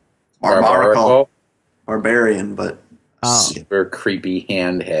Barbacle. Barbarian, but super creepy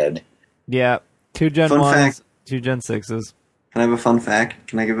handhead. Yeah, 2 Gen 1s, 2 Gen 6s. Can I have a fun fact?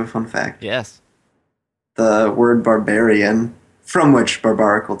 Can I give a fun fact? Yes. The word barbarian, from which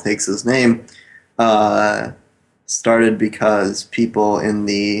Barbaracle takes his name, started because people in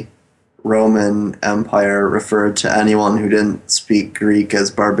the Roman Empire referred to anyone who didn't speak Greek as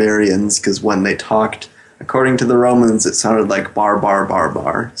barbarians, because when they talked, according to the Romans, it sounded like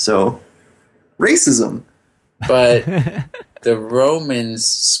bar. So, racism. But the Romans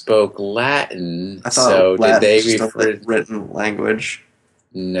spoke Latin, I thought so Latin did they was just a refer? written language.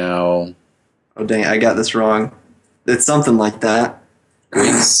 No. Oh dang, I got this wrong. It's something like that.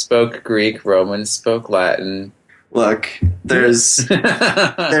 Greeks spoke Greek, Romans spoke Latin. Look, there's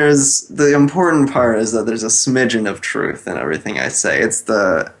the important part is that there's a smidgen of truth in everything I say. It's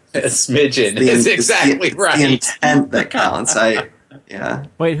the A smidgen is exactly right. The intent that counts. Yeah.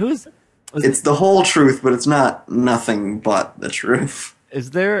 Wait, It's the whole truth, but it's not nothing but the truth.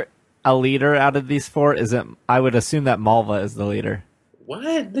 Is there a leader out of these 4? I would assume that Malva is the leader.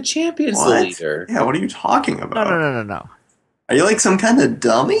 What? The champion's the leader. Yeah, what are you talking about? No. Are you like some kind of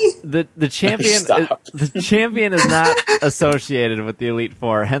dummy? The champion is not associated with the Elite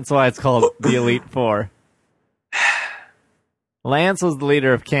Four, hence why it's called the Elite Four. Lance was the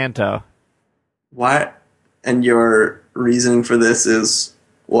leader of Kanto. What? And your reasoning for this is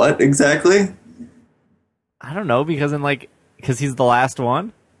what exactly? I don't know, because he's the last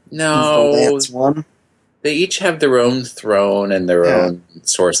one. No, He's the last one. They each have their own throne and their own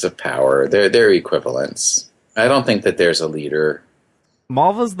source of power. They're equivalents. I don't think that there's a leader.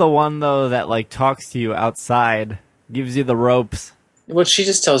 Malva's the one, though, that talks to you outside, gives you the ropes. Well, she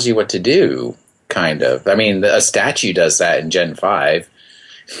just tells you what to do, kind of. I mean, a statue does that in Gen 5.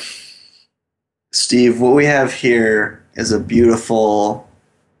 Steve, what we have here is a beautiful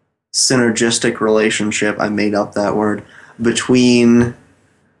synergistic relationship, I made up that word, between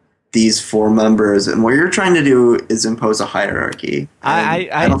these 4 members, and what you're trying to do is impose a hierarchy. I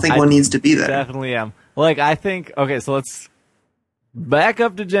don't think one needs to be there. Definitely am. I think, okay, so let's back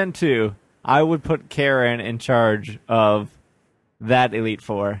up to Gen 2. I would put Karen in charge of that Elite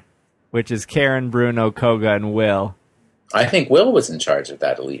Four, which is Karen, Bruno, Koga, and Will. I think Will was in charge of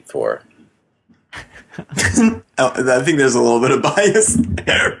that Elite Four. I think there's a little bit of bias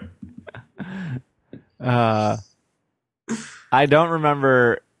there. I don't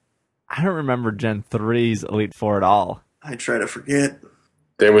remember Gen 3's Elite Four at all. I try to forget.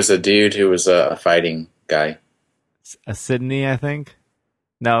 There was a dude who was a fighting guy. A Sydney, I think.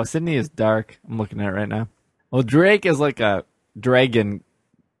 No, Sydney is dark. I'm looking at it right now. Well, Drake is like a dragon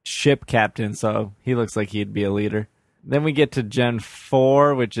ship captain, so he looks like he'd be a leader. Then we get to Gen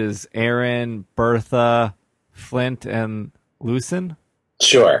 4, which is Aaron, Bertha, Flint, and Lucen.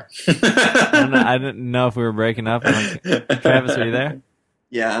 Sure. I didn't know if we were breaking up. Travis, are you there?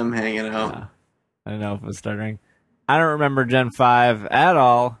 Yeah, I'm hanging out. I don't know if it was stuttering. I don't remember Gen 5 at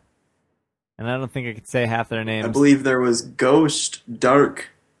all, and I don't think I could say half their names. I believe there was Ghost, Dark,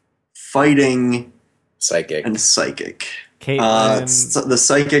 Fighting, Psychic. and Psychic. Caitlyn. The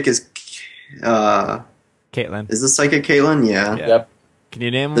Psychic is... Caitlyn. Is the Psychic Caitlyn? Yeah. Yep. Can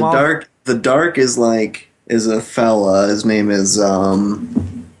you name them all? The Dark is a fella. His name is,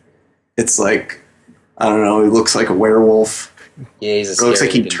 it's like, I don't know, he looks like a werewolf. Yeah, he's a It looks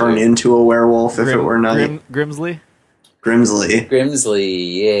like he'd turn into a werewolf if it were night. Grimsley?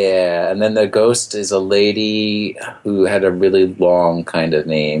 Grimsley, yeah. And then the Ghost is a lady who had a really long kind of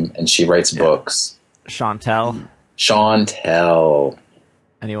name, and she writes books. Chantel.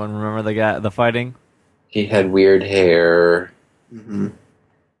 Anyone remember the fighting? He had weird hair. Mm-hmm.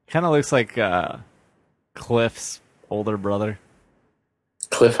 Kind of looks like Cliff's older brother.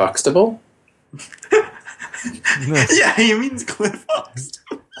 Cliff Huxtable? Yeah, he means Cliff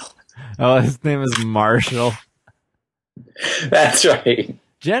Huxtable. Oh, his name is Marshall. That's right.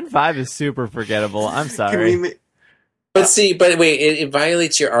 Gen 5 is super forgettable. I'm Can sorry. we But wait, it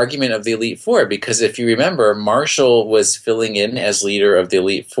violates your argument of the Elite Four, because if you remember, Marshall was filling in as leader of the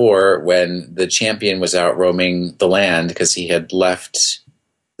Elite Four when the champion was out roaming the land because he had left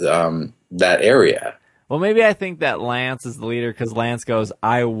that area. Well, maybe I think that Lance is the leader because Lance goes,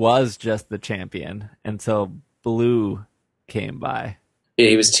 I was just the champion until Blue came by.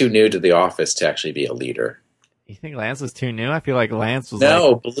 He was too new to the office to actually be a leader. You think Lance was too new? I feel like Lance was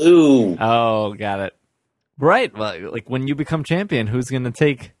Blue. Oh, got it. Right. Well, like when you become champion, who's gonna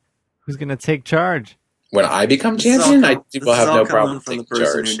take charge? When I become champion, I will have no problem from the taking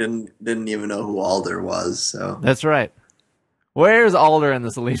person charge. who didn't even know who Alder was. So That's right. Where's Alder in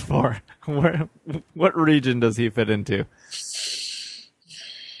this Elite Four? What region does he fit into?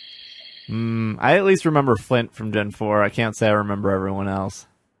 I at least remember Flint from Gen 4. I can't say I remember everyone else.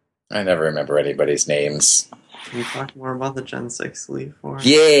 I never remember anybody's names. can we talk more about the Gen 6 Elite Four?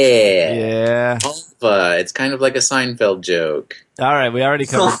 Yeah. Yeah. Alpha. It's kind of like a Seinfeld joke. All right, we already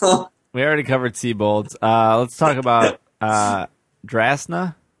covered Seabold. Let's talk about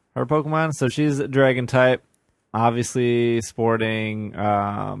Drasna, her Pokemon. So she's a dragon type, obviously sporting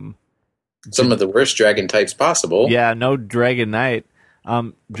Some of the worst dragon types possible. yeah, no Dragonite.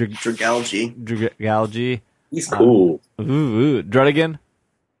 Dragalge. Dragalge. He's cool. Drudigan.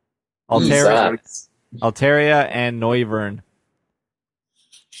 Altaria and Noivern.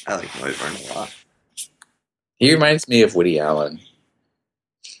 I like Noivern a lot. He reminds me of Woody Allen.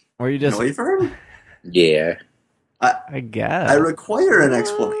 Or you just Noivern? Yeah. I guess. I require an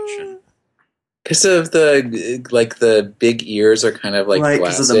explanation. Because of the big ears are kind of like Right,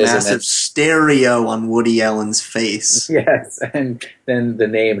 glasses. because of the massive stereo on Woody Allen's face. Yes, and then the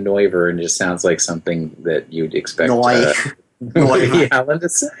name Noivern just sounds like something that you'd expect Woody Allen to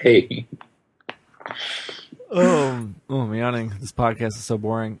say. I'm yawning. This podcast is so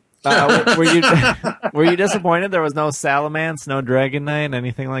boring. Were you disappointed there was no Salamence, no Dragonite,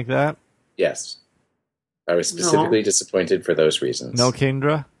 anything like that? Yes. I was specifically disappointed for those reasons. No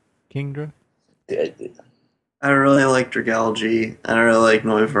Kingdra? I really like Dragalge. I don't really like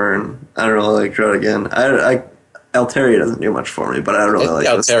Noivern. I don't really like Drudigan. Altaria doesn't do much for me, but I really like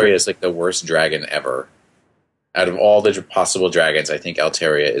Altaria is like the worst dragon ever. Out of all the possible dragons, I think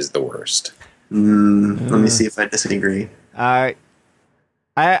Altaria is the worst. Let me see if I disagree. I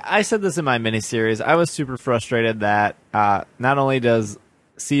said this in my miniseries. I was super frustrated that not only does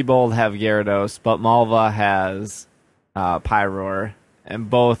Seabold have Gyarados, but Malva has Pyroar, and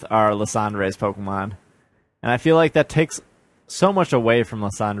both are Lysandre's Pokemon. And I feel like that takes so much away from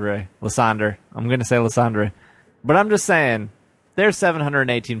Lysander. I'm going to say Lysandre. But I'm just saying, there's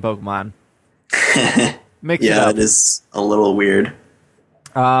 718 Pokemon. Mix it up. It is a little weird.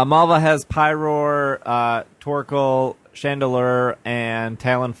 Malva has Pyroar, Torkoal, Chandelure, and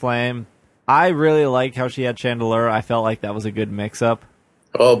Talonflame. I really like how she had Chandelure. I felt like that was a good mix-up.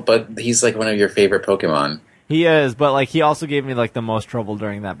 Oh, but he's like one of your favorite Pokemon. He is, but like he also gave me like the most trouble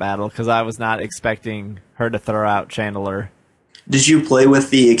during that battle because I was not expecting her to throw out Chandelure. Did you play with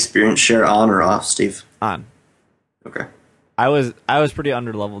the experience share on or off, Steve? On. Okay. I was pretty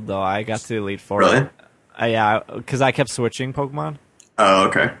underleveled though. I got to Elite Four. Really? Yeah, because I kept switching Pokemon. Oh,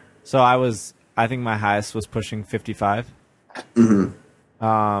 okay. So I think my highest was pushing 55.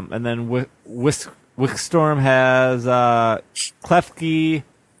 Mm-hmm. And then Whiskstorm has Klefki,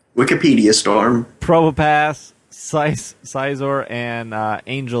 Wikipedia Storm, Probopass, Scizor, and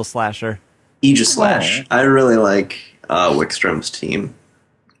Angel Slasher. Aegislash. I really like Wickstrom's team.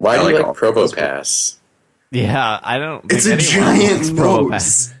 Why do you like all those Probopass? Yeah, I don't think It's a anyone likes giant Probopass.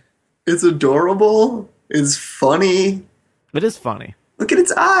 nose. It's adorable. It's funny. It is funny. Look at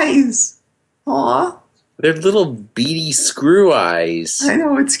its eyes. Aw. They're little beady screw eyes. I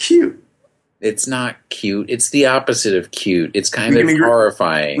know, it's cute. It's not cute. It's the opposite of cute. It's kind We of can agree-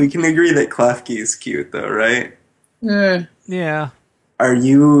 horrifying. We can agree that Klefki is cute, though, right? Yeah. Are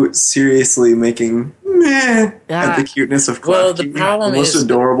you seriously making meh Yeah. at the cuteness of Klefki? Well, the problem most is-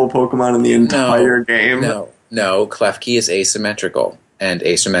 adorable Pokemon in the entire game. No, Klefki is asymmetrical, and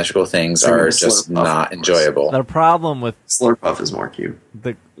asymmetrical things So are is just Slurpuff, not of course. enjoyable. The problem with Slurpuff is more cute.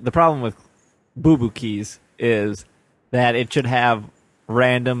 the problem with Boo Boo keys is that it should have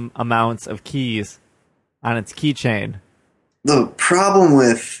random amounts of keys on its keychain. The problem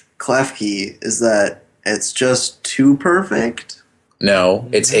with Klefki is that it's just too perfect. No,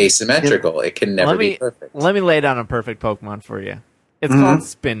 it's asymmetrical. It can never be perfect. Let me lay down a perfect Pokemon for you. It's called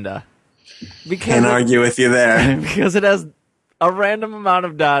Spinda. Can't argue with you there. Because it has a random amount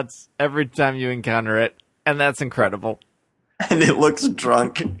of dots every time you encounter it, and that's incredible. And it looks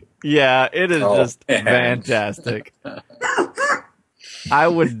drunk. Yeah, it is just man. fantastic. I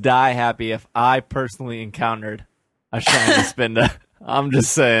would die happy if I personally encountered a shiny Spinda. I'm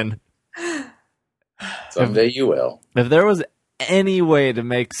just saying. Someday you will. If there was any way to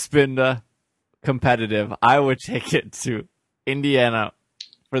make Spinda competitive, I would take it to Indiana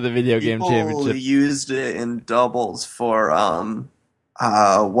for the video game People championship. used it in doubles for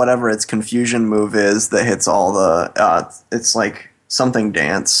whatever its confusion move is that hits all the it's like something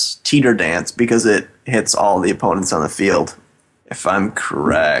dance, teeter dance, because it hits all the opponents on the field. If I'm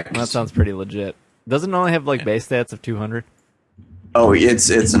correct. That sounds pretty legit. Doesn't it only have like base stats of 200? Oh, it's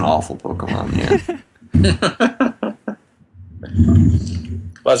an awful Pokemon, yeah.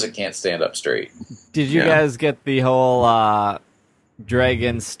 Plus, it can't stand up straight. Did you guys get the whole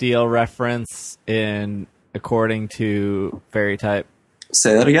Dragon Steel reference in according to Fairy type?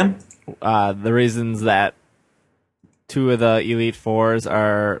 Say that again? The reasons that two of the Elite Fours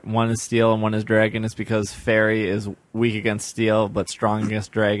are, one is Steel and one is Dragon, is because Fairy is weak against Steel but strong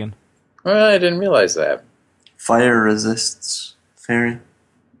against Dragon. Well, I didn't realize that. Fire resists Fairy.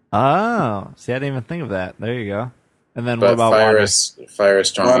 Oh, see, I didn't even think of that. There you go. And then But what about fire water? Fire is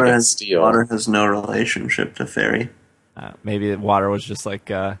strong against steel. Water has no relationship to Fairy. Maybe water was just like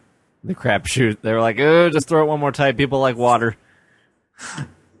the crapshoot. They were like, oh, just throw it one more type. People like water.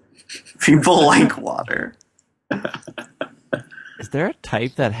 People like water. Is there a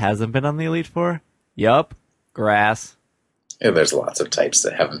type that hasn't been on the Elite Four? Yup. Grass. Yeah, there's lots of types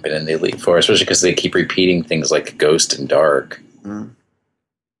that haven't been in the Elite Four, especially because they keep repeating things like Ghost and Dark. Mm.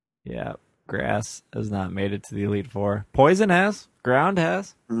 Yeah. Grass has not made it to the Elite Four. Poison has. Ground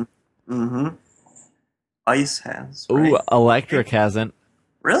has. Mm-hmm. Ice has. Right? Ooh, electric hasn't.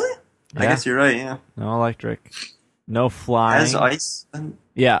 Really? I Yeah. guess you're right, yeah. No electric. No flying. Has ice been?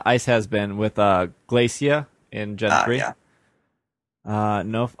 Yeah, ice has been with Glacia in Gen 3. Yeah.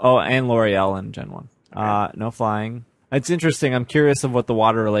 And L'Oreal in Gen 1. No flying. It's interesting. I'm curious of what the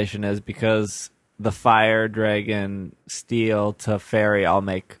water relation is because the fire, dragon, steel to fairy all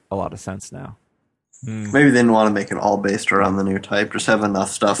make a lot of sense now. Maybe they didn't want to make it all based around the new type. Just have enough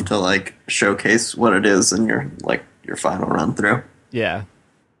stuff to like showcase what it is in your final run through. Yeah,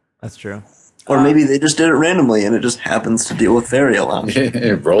 that's true. Or maybe they just did it randomly and it just happens to deal with fairy a lot.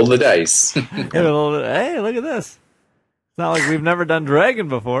 Roll the dice. Hey, look at this. It's not like we've never done dragon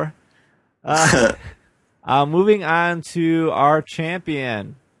before. Moving on to our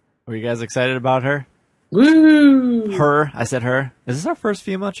champion. Were you guys excited about her? Woo! Her. I said her. Is this our first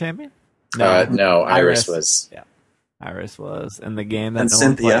female champion? No, Iris was. Yeah. Iris was in the game that And no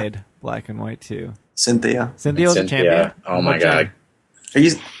Cynthia. one played. Black and White 2. Cynthia. Cynthia was a champion? Oh my god. Are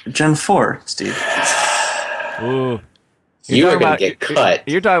you Gen 4, Steve? Ooh. You You're are going to talking get cut.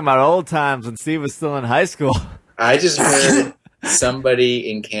 You're talking about old times when Steve was still in high school. I just heard somebody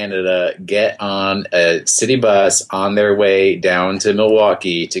in Canada get on a city bus on their way down to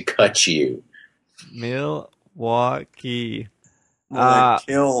Milwaukee to cut you. Milwaukee.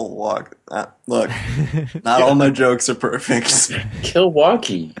 Kill walk. Look, not all my jokes are perfect.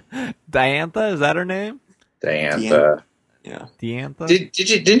 Milwaukee. Diantha, is that her name? Diantha. Yeah. Diantha?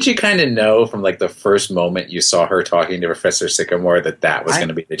 Didn't you kind of know from like the first moment you saw her talking to Professor Sycamore that was going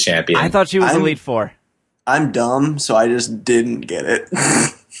to be the champion? I thought she was Elite Four. I'm dumb, so I just didn't get it.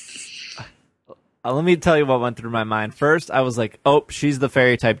 Let me tell you what went through my mind. First, I was like, oh, she's the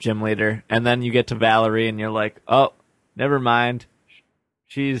fairy type gym leader. And then you get to Valerie and you're like, oh, never mind.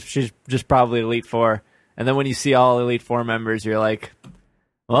 She's just probably Elite Four. And then when you see all Elite Four members, you're like,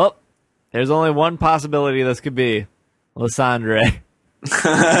 well, there's only one possibility this could be. Lysandre.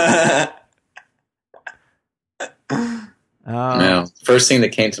 No. First thing that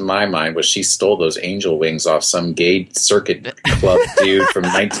came to my mind was she stole those angel wings off some gay circuit club dude from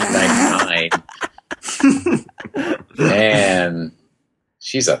 1999. Man,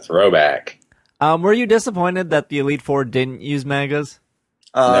 she's a throwback. Were you disappointed that the Elite Four didn't use megas?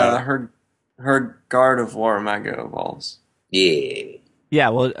 No. Her Guard of War Mega evolves. Yeah. Yeah,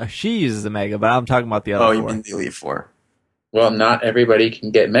 well, she uses a mega, but I'm talking about the other Oh, you four. mean the Elite Four? Well, not everybody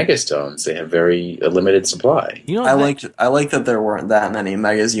can get Megastones. They have a limited supply. You know, I like that there weren't that many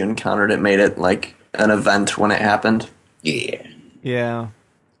Megas you encountered. It made it like an event when it happened. Yeah. Yeah.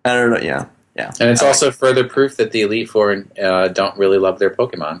 I don't know. Yeah. And it's also further proof that the Elite Four don't really love their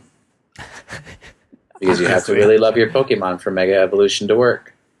Pokemon. Because you have to really love your Pokemon for Mega Evolution to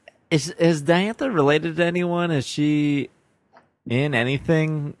work. Is Diantha related to anyone? Is she in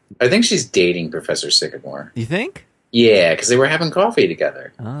anything? I think she's dating Professor Sycamore. You think? Yeah, because they were having coffee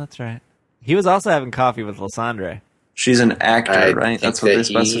together. Oh, that's right. He was also having coffee with Lysandre. She's an actor, I right? think That's what they that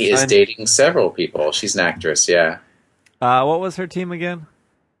specified. he is dating several people. She's an actress, yeah. What was her team again?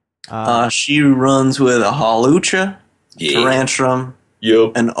 She runs with a Hawlucha, Yeah. Tyrantrum,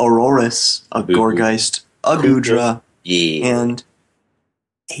 Yup. an Aurorus, a Gorgeist, a Goodra, Yeah. and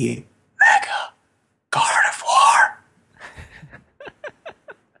a Mega Gardevoir.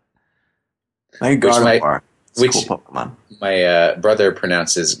 Mega Gardevoir. It's a cool Pokemon. My brother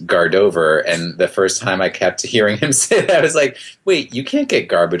pronounces Gardover, and the first time I kept hearing him say that, I was like, wait, you can't get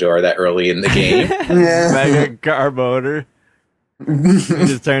Garbodor that early in the game. Mega Garbodor. It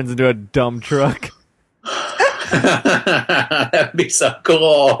just turns into a dump truck. That would be so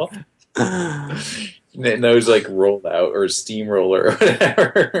cool. Those like rollout or steamroller or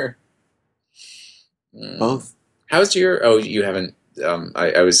whatever. Both. How's your? Oh, you haven't.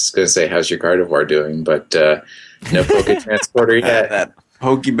 I was going to say, how's your Gardevoir doing? But no Poke Transporter yet. That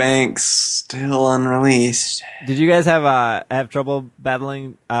Pokebank's still unreleased. Did you guys have trouble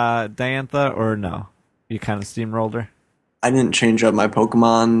battling Diantha, or no? You kind of steamrolled her? I didn't change up my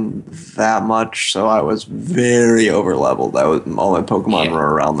Pokemon that much, so I was very over-leveled. All my Pokemon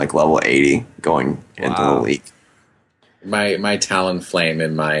were around like level 80 going into the league. My Talonflame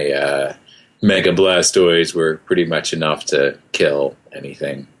and my Mega Blastoise were pretty much enough to kill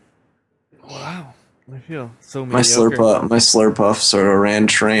anything. Wow. I feel so My mediocre. Slurpuff sort of ran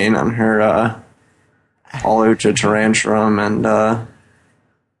train on her Ulucha Tarantrum and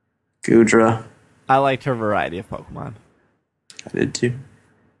Goodra. I liked her variety of Pokemon. I did too.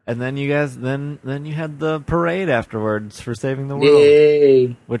 And then you guys, then you had the parade afterwards for saving the world,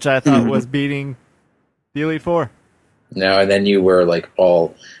 Yay! which I thought was beating the Elite Four. No, and then you were like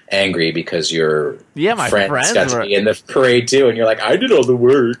all angry because your my friends got to were be in the parade too, and you're like, I did all the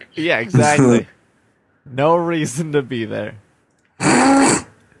work. Yeah, exactly. No reason to be there.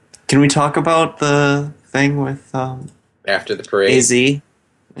 Can we talk about the thing with After the parade, AZ? Yeah.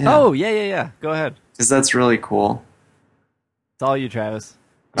 Oh, yeah. Go ahead. Because that's really cool. It's all you, Travis.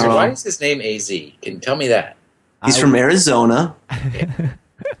 So why is his name AZ? Can you tell me that? He's from Arizona.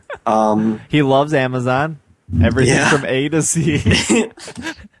 He loves Amazon. Everything from A to C.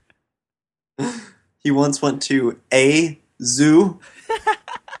 He once went to a zoo.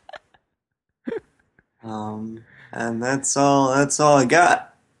 And that's all I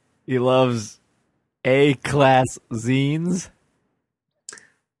got. He loves A-class zines.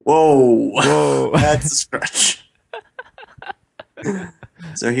 Whoa. That's a stretch.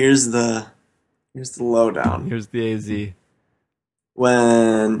 So here's the lowdown. Here's the AZ.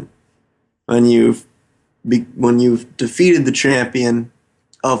 When you've defeated the champion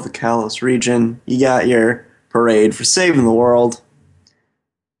of the Kalos region, you got your parade for saving the world.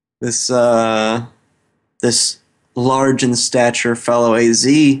 This large in stature fellow AZ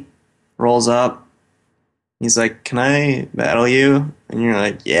rolls up. He's like, "Can I battle you?" And you're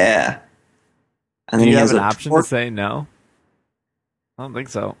like, "Yeah." And then Do you he have has an option to say no? I don't think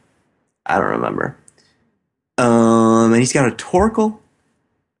so. I don't remember. And he's got a Torkoal.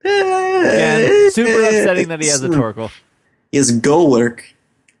 Again, super upsetting that he has a Torkoal. He has a Golurk,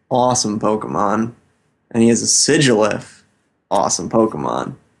 awesome Pokemon. And he has a Sigilif, awesome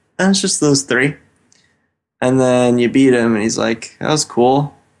Pokemon. And it's just those three. And then you beat him, and he's like, that was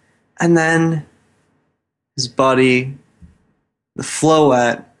cool. And then his buddy, the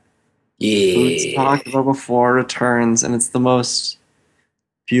Floette, who we talked about before, returns, and it's the most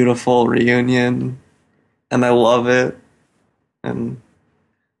beautiful reunion. And I love it. And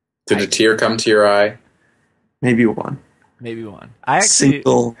did a tear come to your eye? maybe one. Maybe one. I actually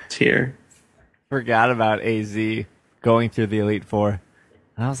Single tear. forgot about AZ going through the Elite Four.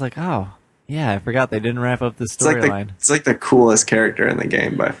 And I was like, oh, yeah, I forgot they didn't wrap up the storyline. It's like the coolest character in the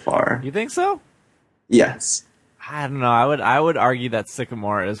game by far. You think so? Yes. I don't know. I would argue that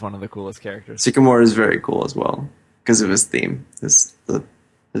Sycamore is one of the coolest characters. Sycamore is very cool as well because of his theme, his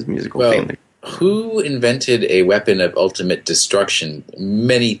musical theme. Who invented a weapon of ultimate destruction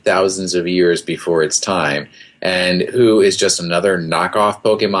many thousands of years before its time, and who is just another knockoff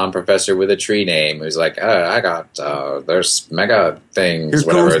Pokemon professor with a tree name who's like, I got, there's mega things.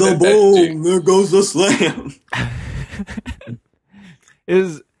 Here goes the boom, there goes the slam.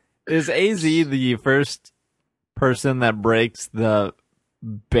 Is AZ the first person that breaks the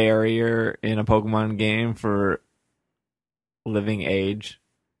barrier in a Pokemon game for living age?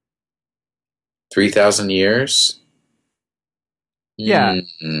 3,000 years? Yeah.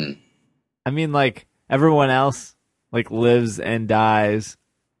 Mm-hmm. I mean, like, everyone else, like, lives and dies.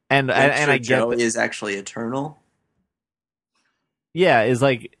 And I get Joey that. is actually eternal. Yeah, is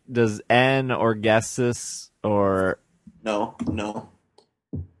like, does N or Gessis or... No.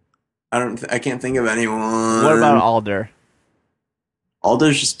 I can't think of anyone. What about Alder?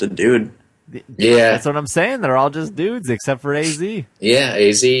 Alder's just a dude. Yeah. That's what I'm saying. They're all just dudes except for AZ. Yeah,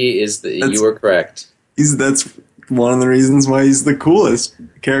 AZ is you were correct. That's one of the reasons why he's the coolest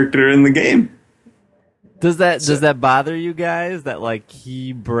character in the game. Does that bother you guys that like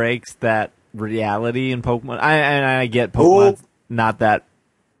he breaks that reality in Pokemon? I get Pokemon's not that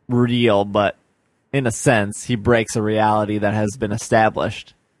real, but in a sense, he breaks a reality that has been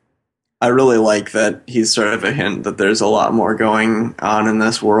established. I really like that he's sort of a hint that there's a lot more going on in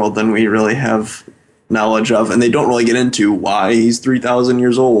this world than we really have knowledge of, and they don't really get into why he's 3,000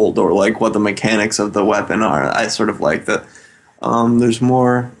 years old or like what the mechanics of the weapon are. I sort of like that there's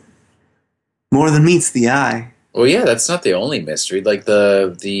more than meets the eye. Well, yeah, that's not the only mystery. Like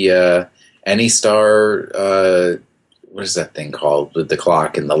the Any Star, what is that thing called with the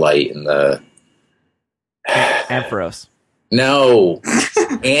clock and the light and the Ampharos. No,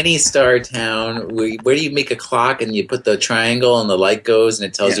 Any Star Town. Where do you make a clock and you put the triangle and the light goes and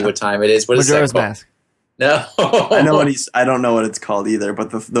it tells you what time it is? What is Majora's that called? Mask. No, I don't know what it's called either,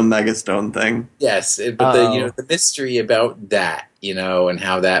 but the Megastone thing. Yes, but the mystery about that, and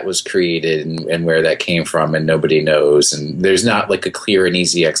how that was created and where that came from, and nobody knows, and there's not like a clear and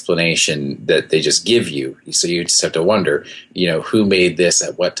easy explanation that they just give you. So you just have to wonder, who made this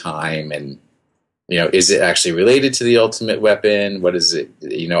at what time, and is it actually related to the ultimate weapon? What is it?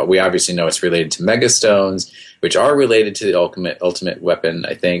 We obviously know it's related to Megastones, which are related to the ultimate weapon.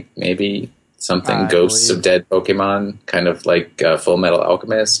 I think maybe. Something Ghosts of Dead Pokemon, kind of like Full Metal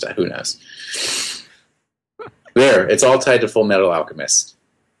Alchemist. Who knows? There, it's all tied to Full Metal Alchemist.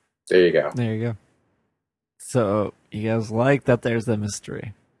 There you go. There you go. So, you guys like that there's a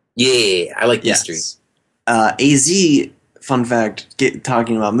mystery? Yeah, I like mystery. AZ, fun fact,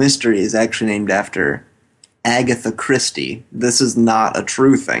 talking about mystery, is actually named after Agatha Christie. This is not a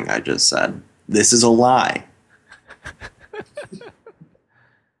true thing I just said. This is a lie.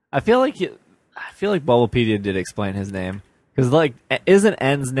 I feel like Bulbapedia did explain his name. Because, like, isn't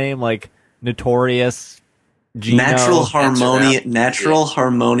N's name, like, Notorious, Geno? Natural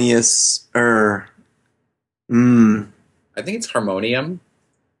harmonious, I think it's Harmonium.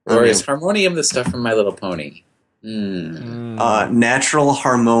 Or is Harmonium the stuff from My Little Pony? Natural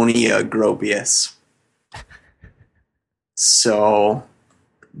Harmonia Gropius. So...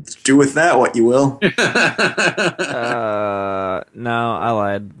 do with that what you will. No, I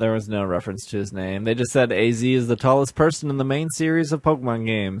lied. There was no reference to his name. They just said AZ is the tallest person in the main series of Pokemon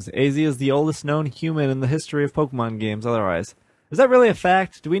games. AZ is the oldest known human in the history of Pokemon games otherwise. Is that really a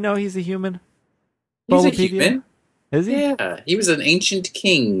fact? Do we know he's a human? He's a human. Is he? Yeah, he was an ancient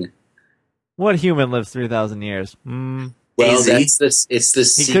king. What human lives 3,000 years? Well, it's the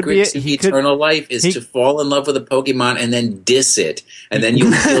secret to eternal life is to fall in love with a Pokemon and then diss it. And then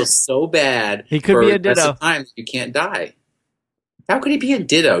you feel so bad he could for be a the rest Ditto. of time you can't die. How could he be a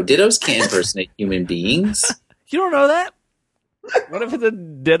Ditto? Dittos can't impersonate human beings. You don't know that? What if it's a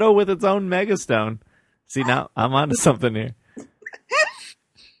Ditto with its own Megastone? See, now I'm onto something here.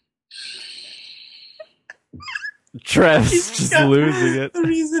 Trev's just losing it. The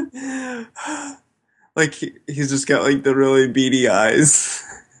reason... like, he's just got, like, the really beady eyes.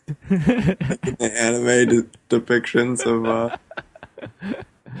 Like in the anime depictions of...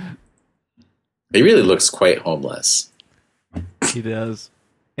 He really looks quite homeless. He does.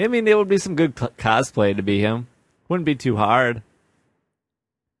 I mean, it would be some good cosplay to be him. Wouldn't be too hard.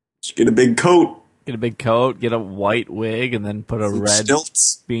 Just get a big coat. Get a big coat, get a white wig, and then put a red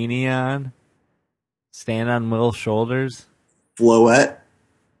beanie on. Stand on Will's shoulders. Floette.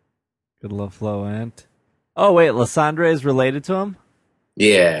 Good love Floette. Oh, wait, Lysandre is related to him?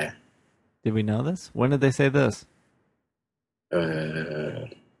 Yeah. Did we know this? When did they say this?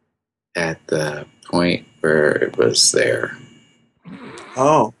 At the point where it was there.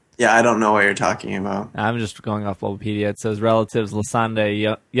 Oh. Yeah, I don't know what you're talking about. I'm just going off Wikipedia. It says relatives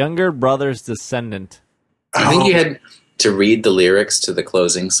Lysandre, younger brother's descendant. I think you had to read the lyrics to the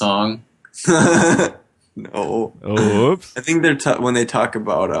closing song. No. Oops. I think when they talk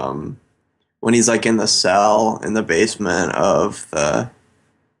about when he's like in the cell in the basement of the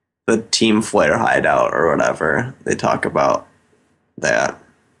Team Flare hideout or whatever, they talk about that.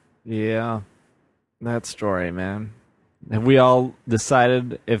 Yeah. That story, man. Have we all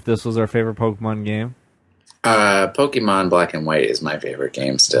decided if this was our favorite Pokemon game? Pokemon Black and White is my favorite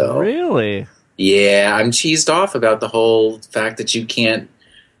game still. Really? Yeah, I'm cheesed off about the whole fact that you can't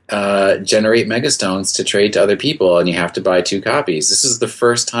generate Megastones to trade to other people, and you have to buy 2 copies. This is the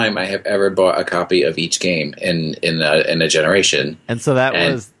first time I have ever bought a copy of each game in a generation. And so that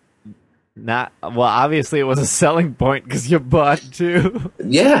was not... Well, obviously it was a selling point because you bought 2.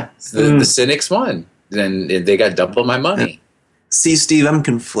 Yeah, the Cynics won. Then they got double my money. See, Steve, I'm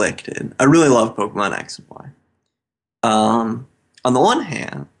conflicted. I really love Pokemon X and Y. On the one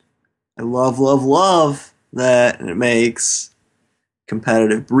hand, I love that it makes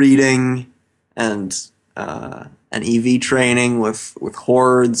competitive breeding and an EV training with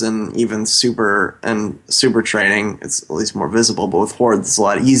hordes and even super training. It's at least more visible, but with hordes it's a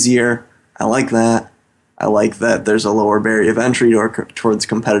lot easier. I like that. I like that there's a lower barrier of entry towards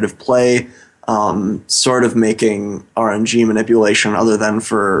competitive play, sort of making RNG manipulation other than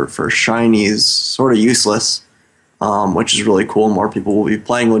for shinies sort of useless, which is really cool. More people will be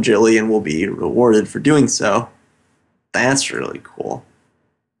playing legitly and will be rewarded for doing so. That's really cool.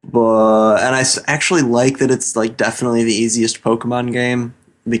 And I actually like that it's like definitely the easiest Pokemon game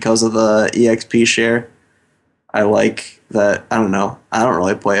because of the EXP share. I like that. I don't know. I don't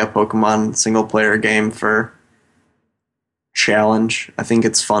really play a Pokemon single player game for challenge. I think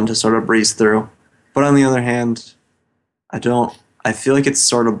it's fun to sort of breeze through. But on the other hand, I don't. I feel like it's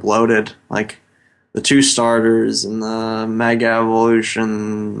sort of bloated. Like the 2 starters and the Mega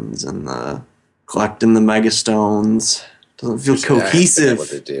Evolutions and the collecting the Mega Stones doesn't feel cohesive. What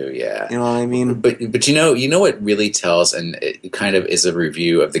to do, yeah. You know what I mean? But you know what really tells, and it kind of is a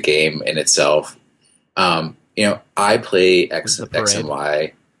review of the game in itself. I play X and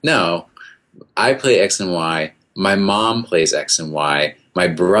Y. No, I play X and Y. My mom plays X and Y. My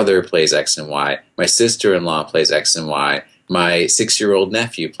brother plays X and Y. My sister-in-law plays X and Y. My 6-year-old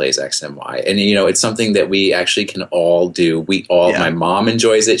nephew plays X and Y. And, it's something that we actually can all do. My mom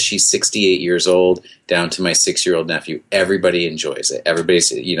enjoys it. She's 68 years old, down to my 6-year-old nephew. Everybody enjoys it.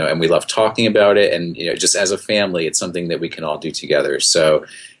 Everybody's, and we love talking about it. And, just as a family, it's something that we can all do together. So,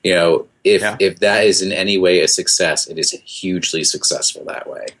 if that is in any way a success, it is hugely successful that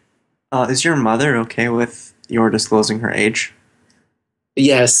way. Is your mother okay with your disclosing her age?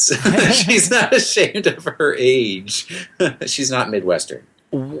 Yes, she's not ashamed of her age. She's not Midwestern.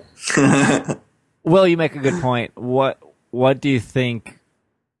 Will, you make a good point. What do you think?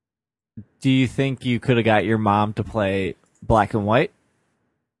 Do you think you could have got your mom to play Black and White,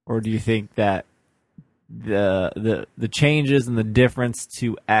 or do you think that the changes and the difference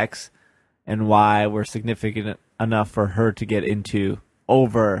to X and Y were significant enough for her to get into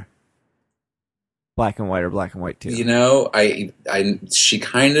over Black and White or Black and White 2? She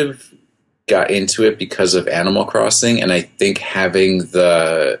kind of got into it because of Animal Crossing, and I think having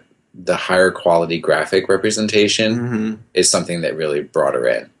the higher quality graphic representation is something that really brought her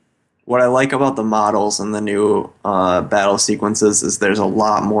in. What I like about the models and the new battle sequences is there's a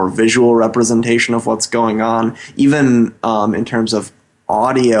lot more visual representation of what's going on. Even in terms of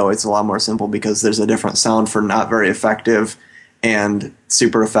audio, it's a lot more simple because there's a different sound for not very effective and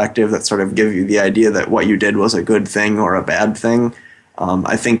super effective that sort of give you the idea that what you did was a good thing or a bad thing.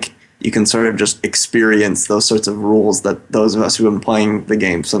 I think you can sort of just experience those sorts of rules that those of us who have been playing the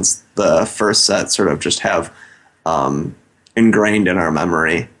game since the first set sort of just have ingrained in our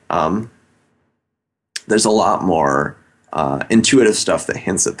memory. There's a lot more intuitive stuff that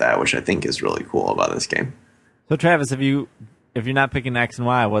hints at that, which I think is really cool about this game. So Travis, if you're not picking X and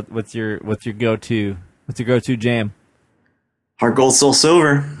Y, what's your go-to jam? Heart Gold, Soul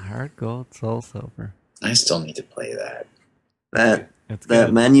Silver. Heart Gold, Soul Silver. I still need to play that.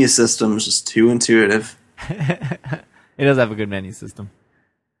 That menu system is just too intuitive. It does have a good menu system.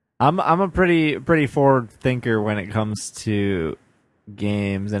 I'm a pretty forward thinker when it comes to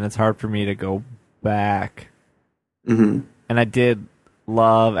games, and it's hard for me to go back. Mm-hmm. And I did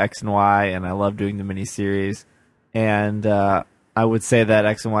love X and Y, and I love doing the miniseries. And I would say that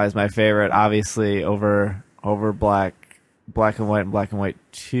X and Y is my favorite, obviously over Black and White and Black and White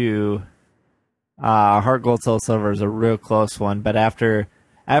 2. Heart Gold Soul Silver is a real close one, but after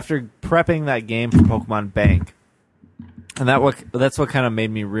prepping that game for Pokemon Bank, and that's what kind of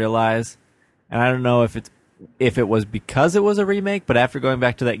made me realize, and I don't know if it was because it was a remake, but after going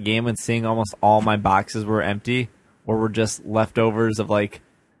back to that game and seeing almost all my boxes were empty or were just leftovers of like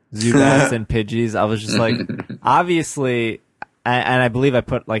Zubats and Pidgeys, I was just like, obviously, and I believe I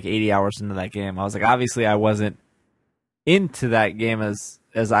put like 80 hours into that game. I was like, obviously I wasn't into that game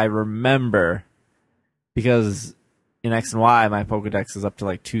as I remember, because in X and Y my Pokedex is up to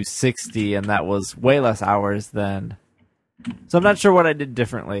like 260, and that was way less hours than. So I'm not sure what I did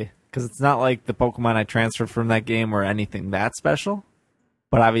differently, because it's not like the Pokemon I transferred from that game were anything that special.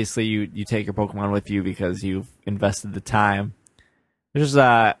 But obviously you take your Pokemon with you because you've invested the time. There's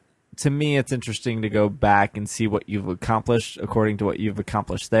to me it's interesting to go back and see what you've accomplished according to what you've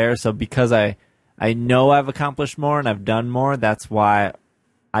accomplished there. So because I know I've accomplished more and I've done more, that's why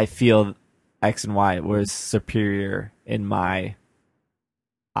I feel X and Y was superior in my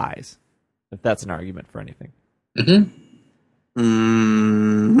eyes, if that's an argument for anything. Mm-hmm.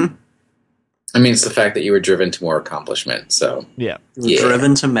 I mean, it's the fact that you were driven to more accomplishment. So Yeah.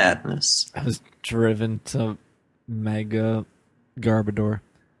 Driven to madness. I was driven to Mega Garbodor.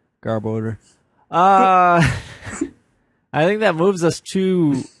 I think that moves us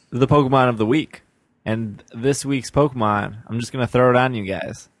to the Pokemon of the week. And this week's Pokemon, I'm just going to throw it on you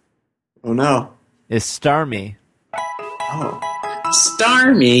guys, Oh no. is Starmie. Oh.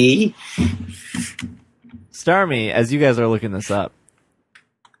 Starmie. Starmie, as you guys are looking this up,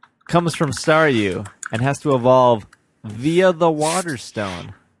 comes from Staryu and has to evolve via the Water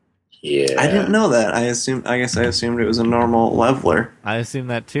Stone. Yeah. I didn't know that. I guess I assumed it was a normal leveler. I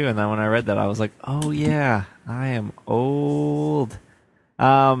assumed that too, and then when I read that, I was like, "Oh yeah, I am old."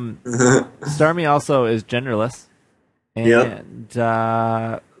 Starmie also is genderless and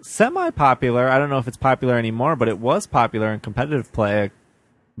semi-popular. I don't know if it's popular anymore, but it was popular in competitive play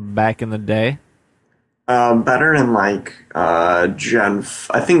back in the day. Better in like I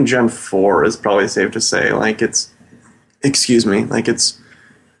think Gen 4 is probably safe to say. Like it's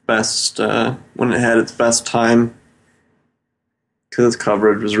best when it had its best time because its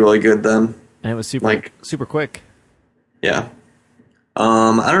coverage was really good then. And it was super quick. Yeah.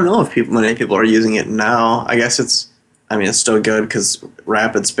 I don't know if many people are using it now. I guess it's still good because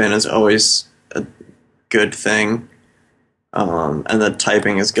rapid spin is always a good thing. And the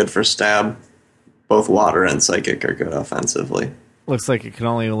typing is good for stab. Both water and psychic are good offensively. Looks like it can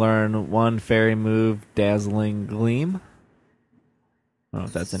only learn one fairy move, Dazzling Gleam. I don't know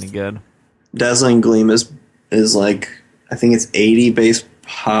if that's any good. Dazzling Gleam is like, I think it's 80 base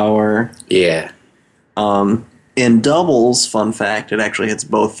power. Yeah. In doubles, fun fact, it actually hits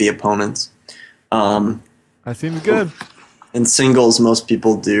both the opponents. That seems good. In singles, most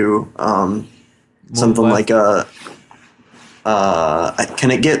people do something left. like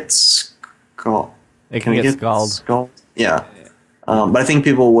can it get skull? It can get scald. Yeah. But I think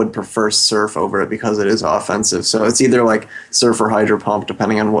people would prefer Surf over it because it is offensive. So it's either like Surf or Hydro Pump,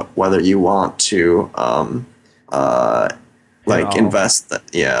 depending on whether you want to invest.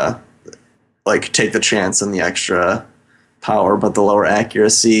 Like take the chance and the extra power, but the lower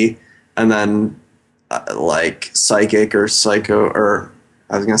accuracy, and then like Psychic or Psycho, or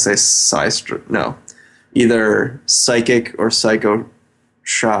I was gonna say either Psychic or Psycho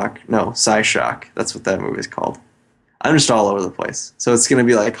Shock. No, Psy Shock. That's what that movie is called. I'm just all over the place. So it's gonna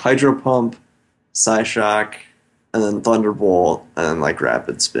be like Hydro Pump, Psy Shock, and then Thunderbolt, and then like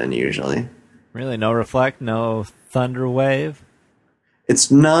Rapid Spin usually. Really, no Reflect, no Thunder Wave.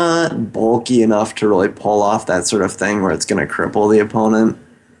 It's not bulky enough to really pull off that sort of thing where it's going to cripple the opponent.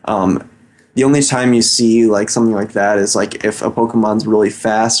 The only time you see like something like that is like if a Pokemon's really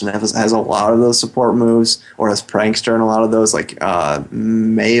fast and has a lot of those support moves, or has Prankster and a lot of those, like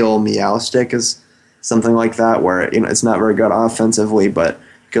Male Meowstic is something like that, where it's not very good offensively, but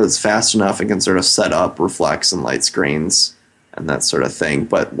because it's fast enough, it can sort of set up reflects and light screens and that sort of thing.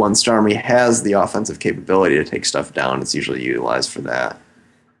 But when Starmie has the offensive capability to take stuff down, it's usually utilized for that.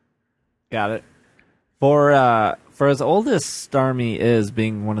 Got it. For as old as Starmie is,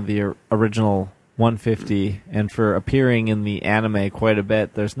 being one of the original 150, and for appearing in the anime quite a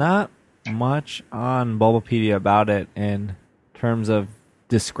bit, there's not much on Bulbapedia about it in terms of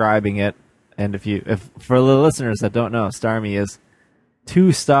describing it. And if for the listeners that don't know, Starmie is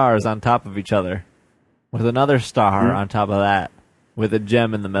 2 stars on top of each other, with another star on top of that, with a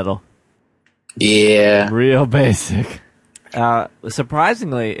gem in the middle. Yeah. Real basic.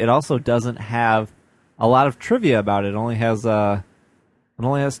 Surprisingly, it also doesn't have a lot of trivia about it. It only has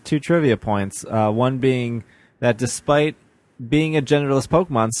 2 trivia points. One being that despite being a genderless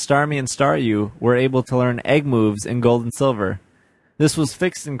Pokemon, Starmie and Staryu were able to learn egg moves in Gold and Silver. This was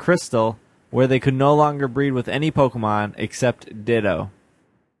fixed in Crystal, where they could no longer breed with any Pokemon except Ditto.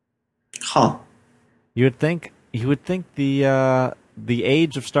 Huh. You would think the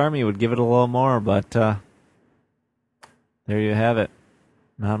age of Starmie would give it a little more, but there you have it.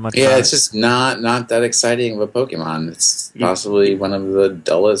 Not much. Yeah, it's just not that exciting of a Pokemon. It's possibly one of the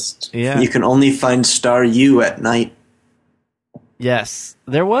dullest. Yeah. You can only find Staryu at night. Yes,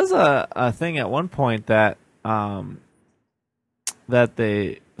 there was a thing at one point that somewhere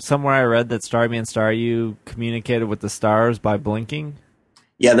I read that Starmie and Staryu communicated with the stars by blinking.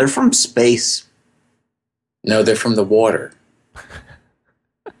 Yeah, they're from space. No, they're from the water.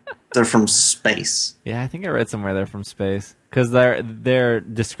 They're from space. Yeah, I think I read somewhere they're from space, because their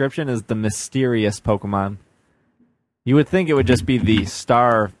description is the mysterious Pokemon. You would think it would just be the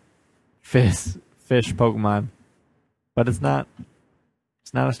star fish Pokemon, but it's not.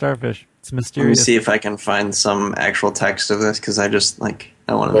 It's not a starfish. It's mysterious. Let me see if I can find some actual text of this, because I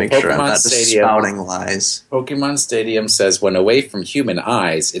I want to Well, make sure I'm Pokemon not just Stadium- spouting lies. Pokemon Stadium says when away from human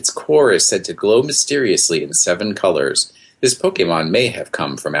eyes, its core is said to glow mysteriously in 7 colors. This Pokemon may have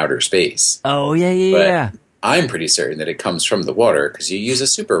come from outer space. Oh, yeah, yeah, But yeah. I'm pretty certain that it comes from the water because you use a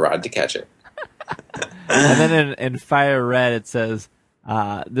super rod to catch it. And then in Fire Red, it says,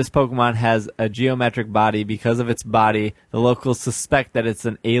 this Pokemon has a geometric body. Because of its body, the locals suspect that it's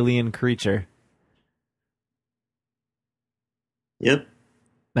an alien creature. Yep.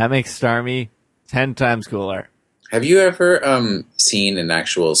 That makes Starmie 10 times cooler. Have you ever seen an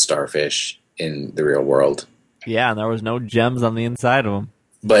actual starfish in the real world? Yeah, and there was no gems on the inside of them.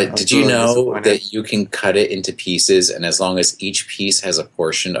 But did you really know disappointed. that you can cut it into pieces, and as long as each piece has a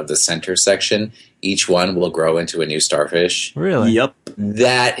portion of the center section, each one will grow into a new starfish? Really? Yep.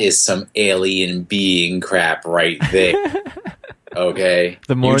 That is some alien being crap right there. Okay?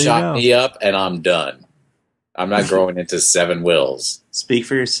 The more you chop know. me up, and I'm done. I'm not growing into 7 wills. Speak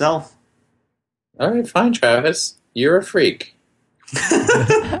for yourself. All right, fine, Travis. You're a freak.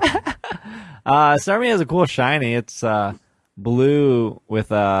 Starmie has a cool shiny. It's blue with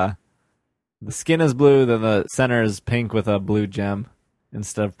the skin is blue, then the center is pink with a blue gem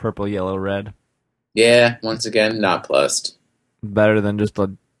instead of purple, yellow, red. Yeah, once again, not plussed. Better than just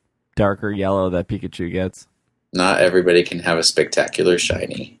a darker yellow that Pikachu gets. Not everybody can have a spectacular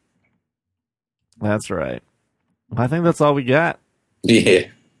shiny. That's right. I think that's all we got. Yeah.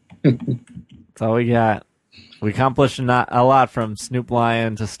 That's all we got. We accomplished a lot from Snoop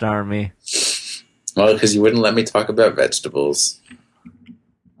Lion to Starmie. Well, because you wouldn't let me talk about vegetables.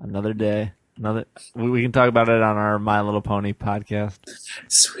 Another day. We can talk about it on our My Little Pony podcast.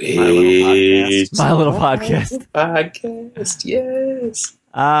 Sweet. My Little Podcast. Podcast, yes.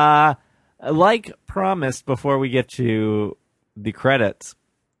 Like promised, before we get to the credits,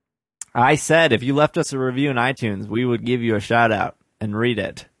 I said if you left us a review in iTunes, we would give you a shout out and read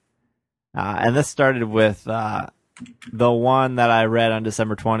it. And this started with the one that I read on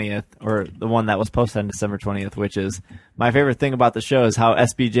December 20th, or the one that was posted on December 20th, which is my favorite thing about the show is how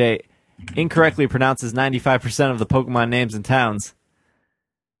SBJ incorrectly pronounces 95% of the Pokemon names and towns.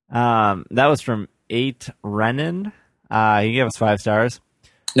 That was from 8 Renan. He gave us 5 stars.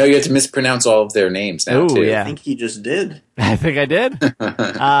 No, you have to mispronounce all of their names now, Ooh, too. yeah. I think he just did. I think I did.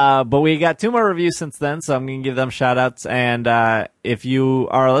 But we got 2 more reviews since then, so I'm going to give them shout outs. And if you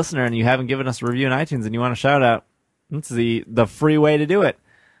are a listener and you haven't given us a review in iTunes and you want a shout out, it's the free way to do it.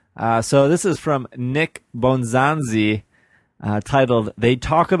 So this is from Nick Bonzanzi, titled, They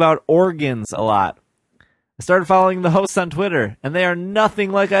Talk About Organs a Lot. I started following the hosts on Twitter, and they are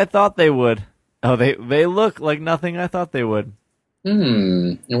nothing like I thought they would. Oh, they look like nothing I thought they would. I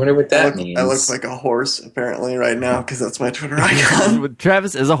wonder what that means. I look like a horse, apparently, right now, because that's my Twitter icon.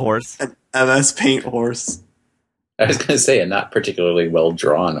 Travis is a horse. An MS Paint horse. I was going to say a not particularly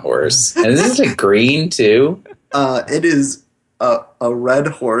well-drawn horse. And is it green, too? It is a red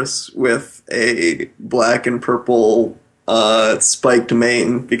horse with a black and purple spiked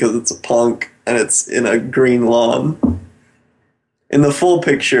mane because it's a punk and it's in a green lawn. In the full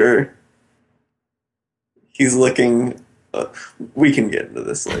picture, he's looking... we can get into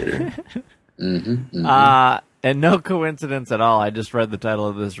this later. And no coincidence at all, I just read the title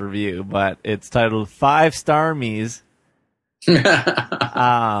of this review, but it's titled 5 Starmies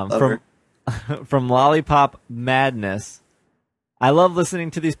from Lollipop Madness. I love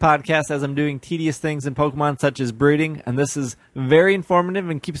listening to these podcasts as I'm doing tedious things in Pokemon such as breeding, and this is very informative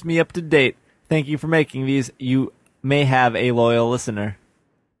and keeps me up to date. Thank you for making these. You may have a loyal listener.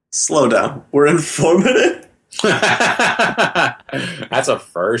 Slow down. We're informative. That's a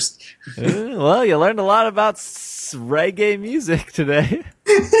first. Well, you learned a lot about reggae music today.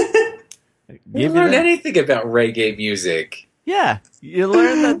 You learned anything about reggae music. Yeah, you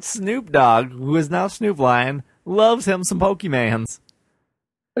learned that Snoop Dogg, who is now Snoop Lion, loves him some Pokemans.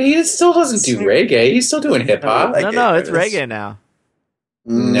 But he still doesn't do reggae. He's still doing hip-hop. No, it's reggae now.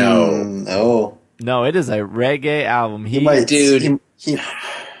 No. No, it is a reggae album. He might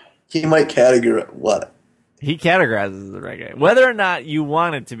categorize what? He categorizes as reggae. Whether or not you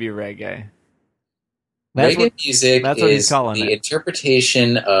want it to be reggae. Reggae music that's what he's is calling the it.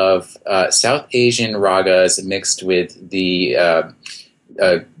 interpretation of South Asian ragas mixed with the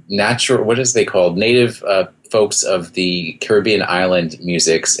natural, what is they called? Native folks of the Caribbean island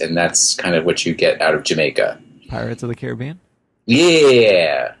musics, and that's kind of what you get out of Jamaica. Pirates of the Caribbean?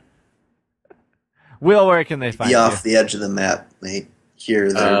 Yeah. Will, where can they find Be you? off the edge of the map, mate.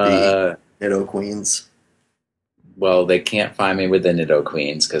 Here there be Nido Queens. Well, they can't find me with the Nido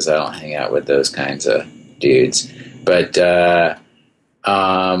Queens because I don't hang out with those kinds of dudes. But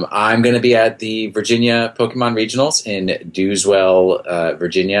I'm going to be at the Virginia Pokemon Regionals in Dewswell,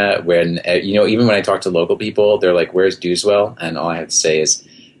 Virginia. When even when I talk to local people, they're like, "Where's Dewswell?" And all I have to say is,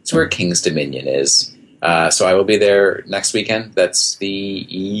 "It's where King's Dominion is." So I will be there next weekend. That's the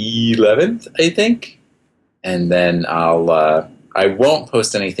 11th, I think. And then I won't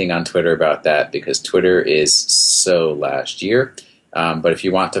post anything on Twitter about that because Twitter is so last year. But if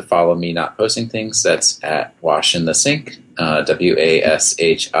you want to follow me not posting things, that's at Wash in the Sink,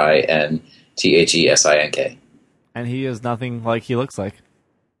 WASHINTHESINK. And he is nothing like he looks like.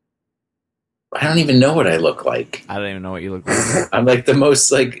 I don't even know what I look like. I don't even know what you look like. I'm like the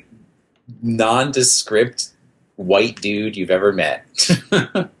most like nondescript white dude you've ever met.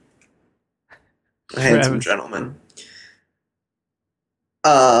 Handsome gentleman.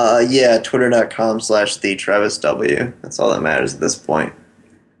 Yeah, twitter.com/TheTravisW. That's all that matters at this point.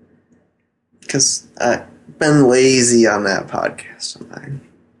 Because I've been lazy on that podcast of mine.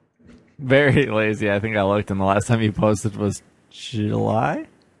 Very lazy. I think I looked, and the last time you posted was July?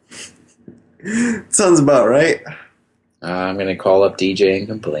 Sounds about right. I'm going to call up DJ and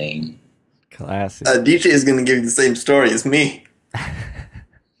complain. Classic. DJ is going to give you the same story as me.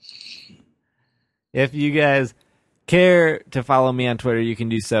 If you guys care to follow me on Twitter, you can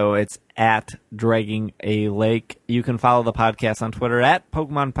do so. It's at Dragging a Lake. You can follow the podcast on Twitter at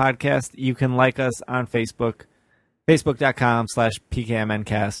Pokemon Podcast. You can like us on Facebook,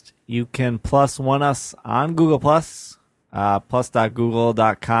 facebook.com/PKMNcast. You can +1 us on Google+,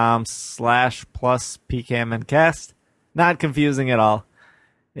 plus.google.com/+PKMNcast. Not confusing at all,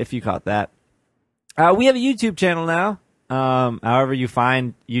 if you caught that. We have a YouTube channel now. However you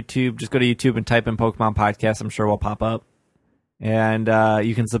find YouTube, just go to YouTube and type in Pokemon Podcast. I'm sure we'll pop up. And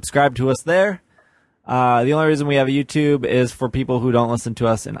you can subscribe to us there. The only reason we have a YouTube is for people who don't listen to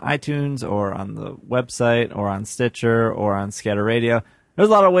us in iTunes or on the website or on Stitcher or on Scatter Radio. There's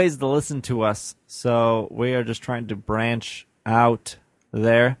a lot of ways to listen to us, so we are just trying to branch out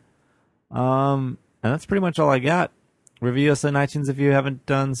there. And that's pretty much all I got. Review us on iTunes if you haven't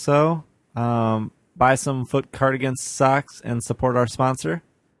done so. Buy some Foot Cardigans socks and support our sponsor.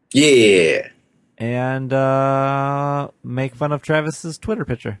 Yeah. And make fun of Travis's Twitter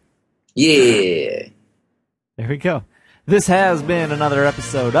picture. Yeah. There we go. This has been another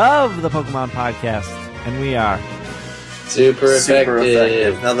episode of the Pokemon Podcast, and we are super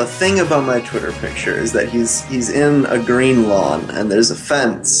effective. Now the thing about my Twitter picture is that he's in a green lawn, and there's a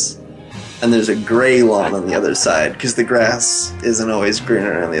fence, and there's a gray lawn on the other side, because the grass isn't always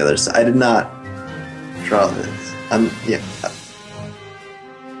greener on the other side. I did not draw this.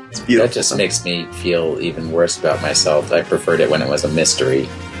 It's beautiful. That just makes me feel even worse about myself. I preferred it when it was a mystery.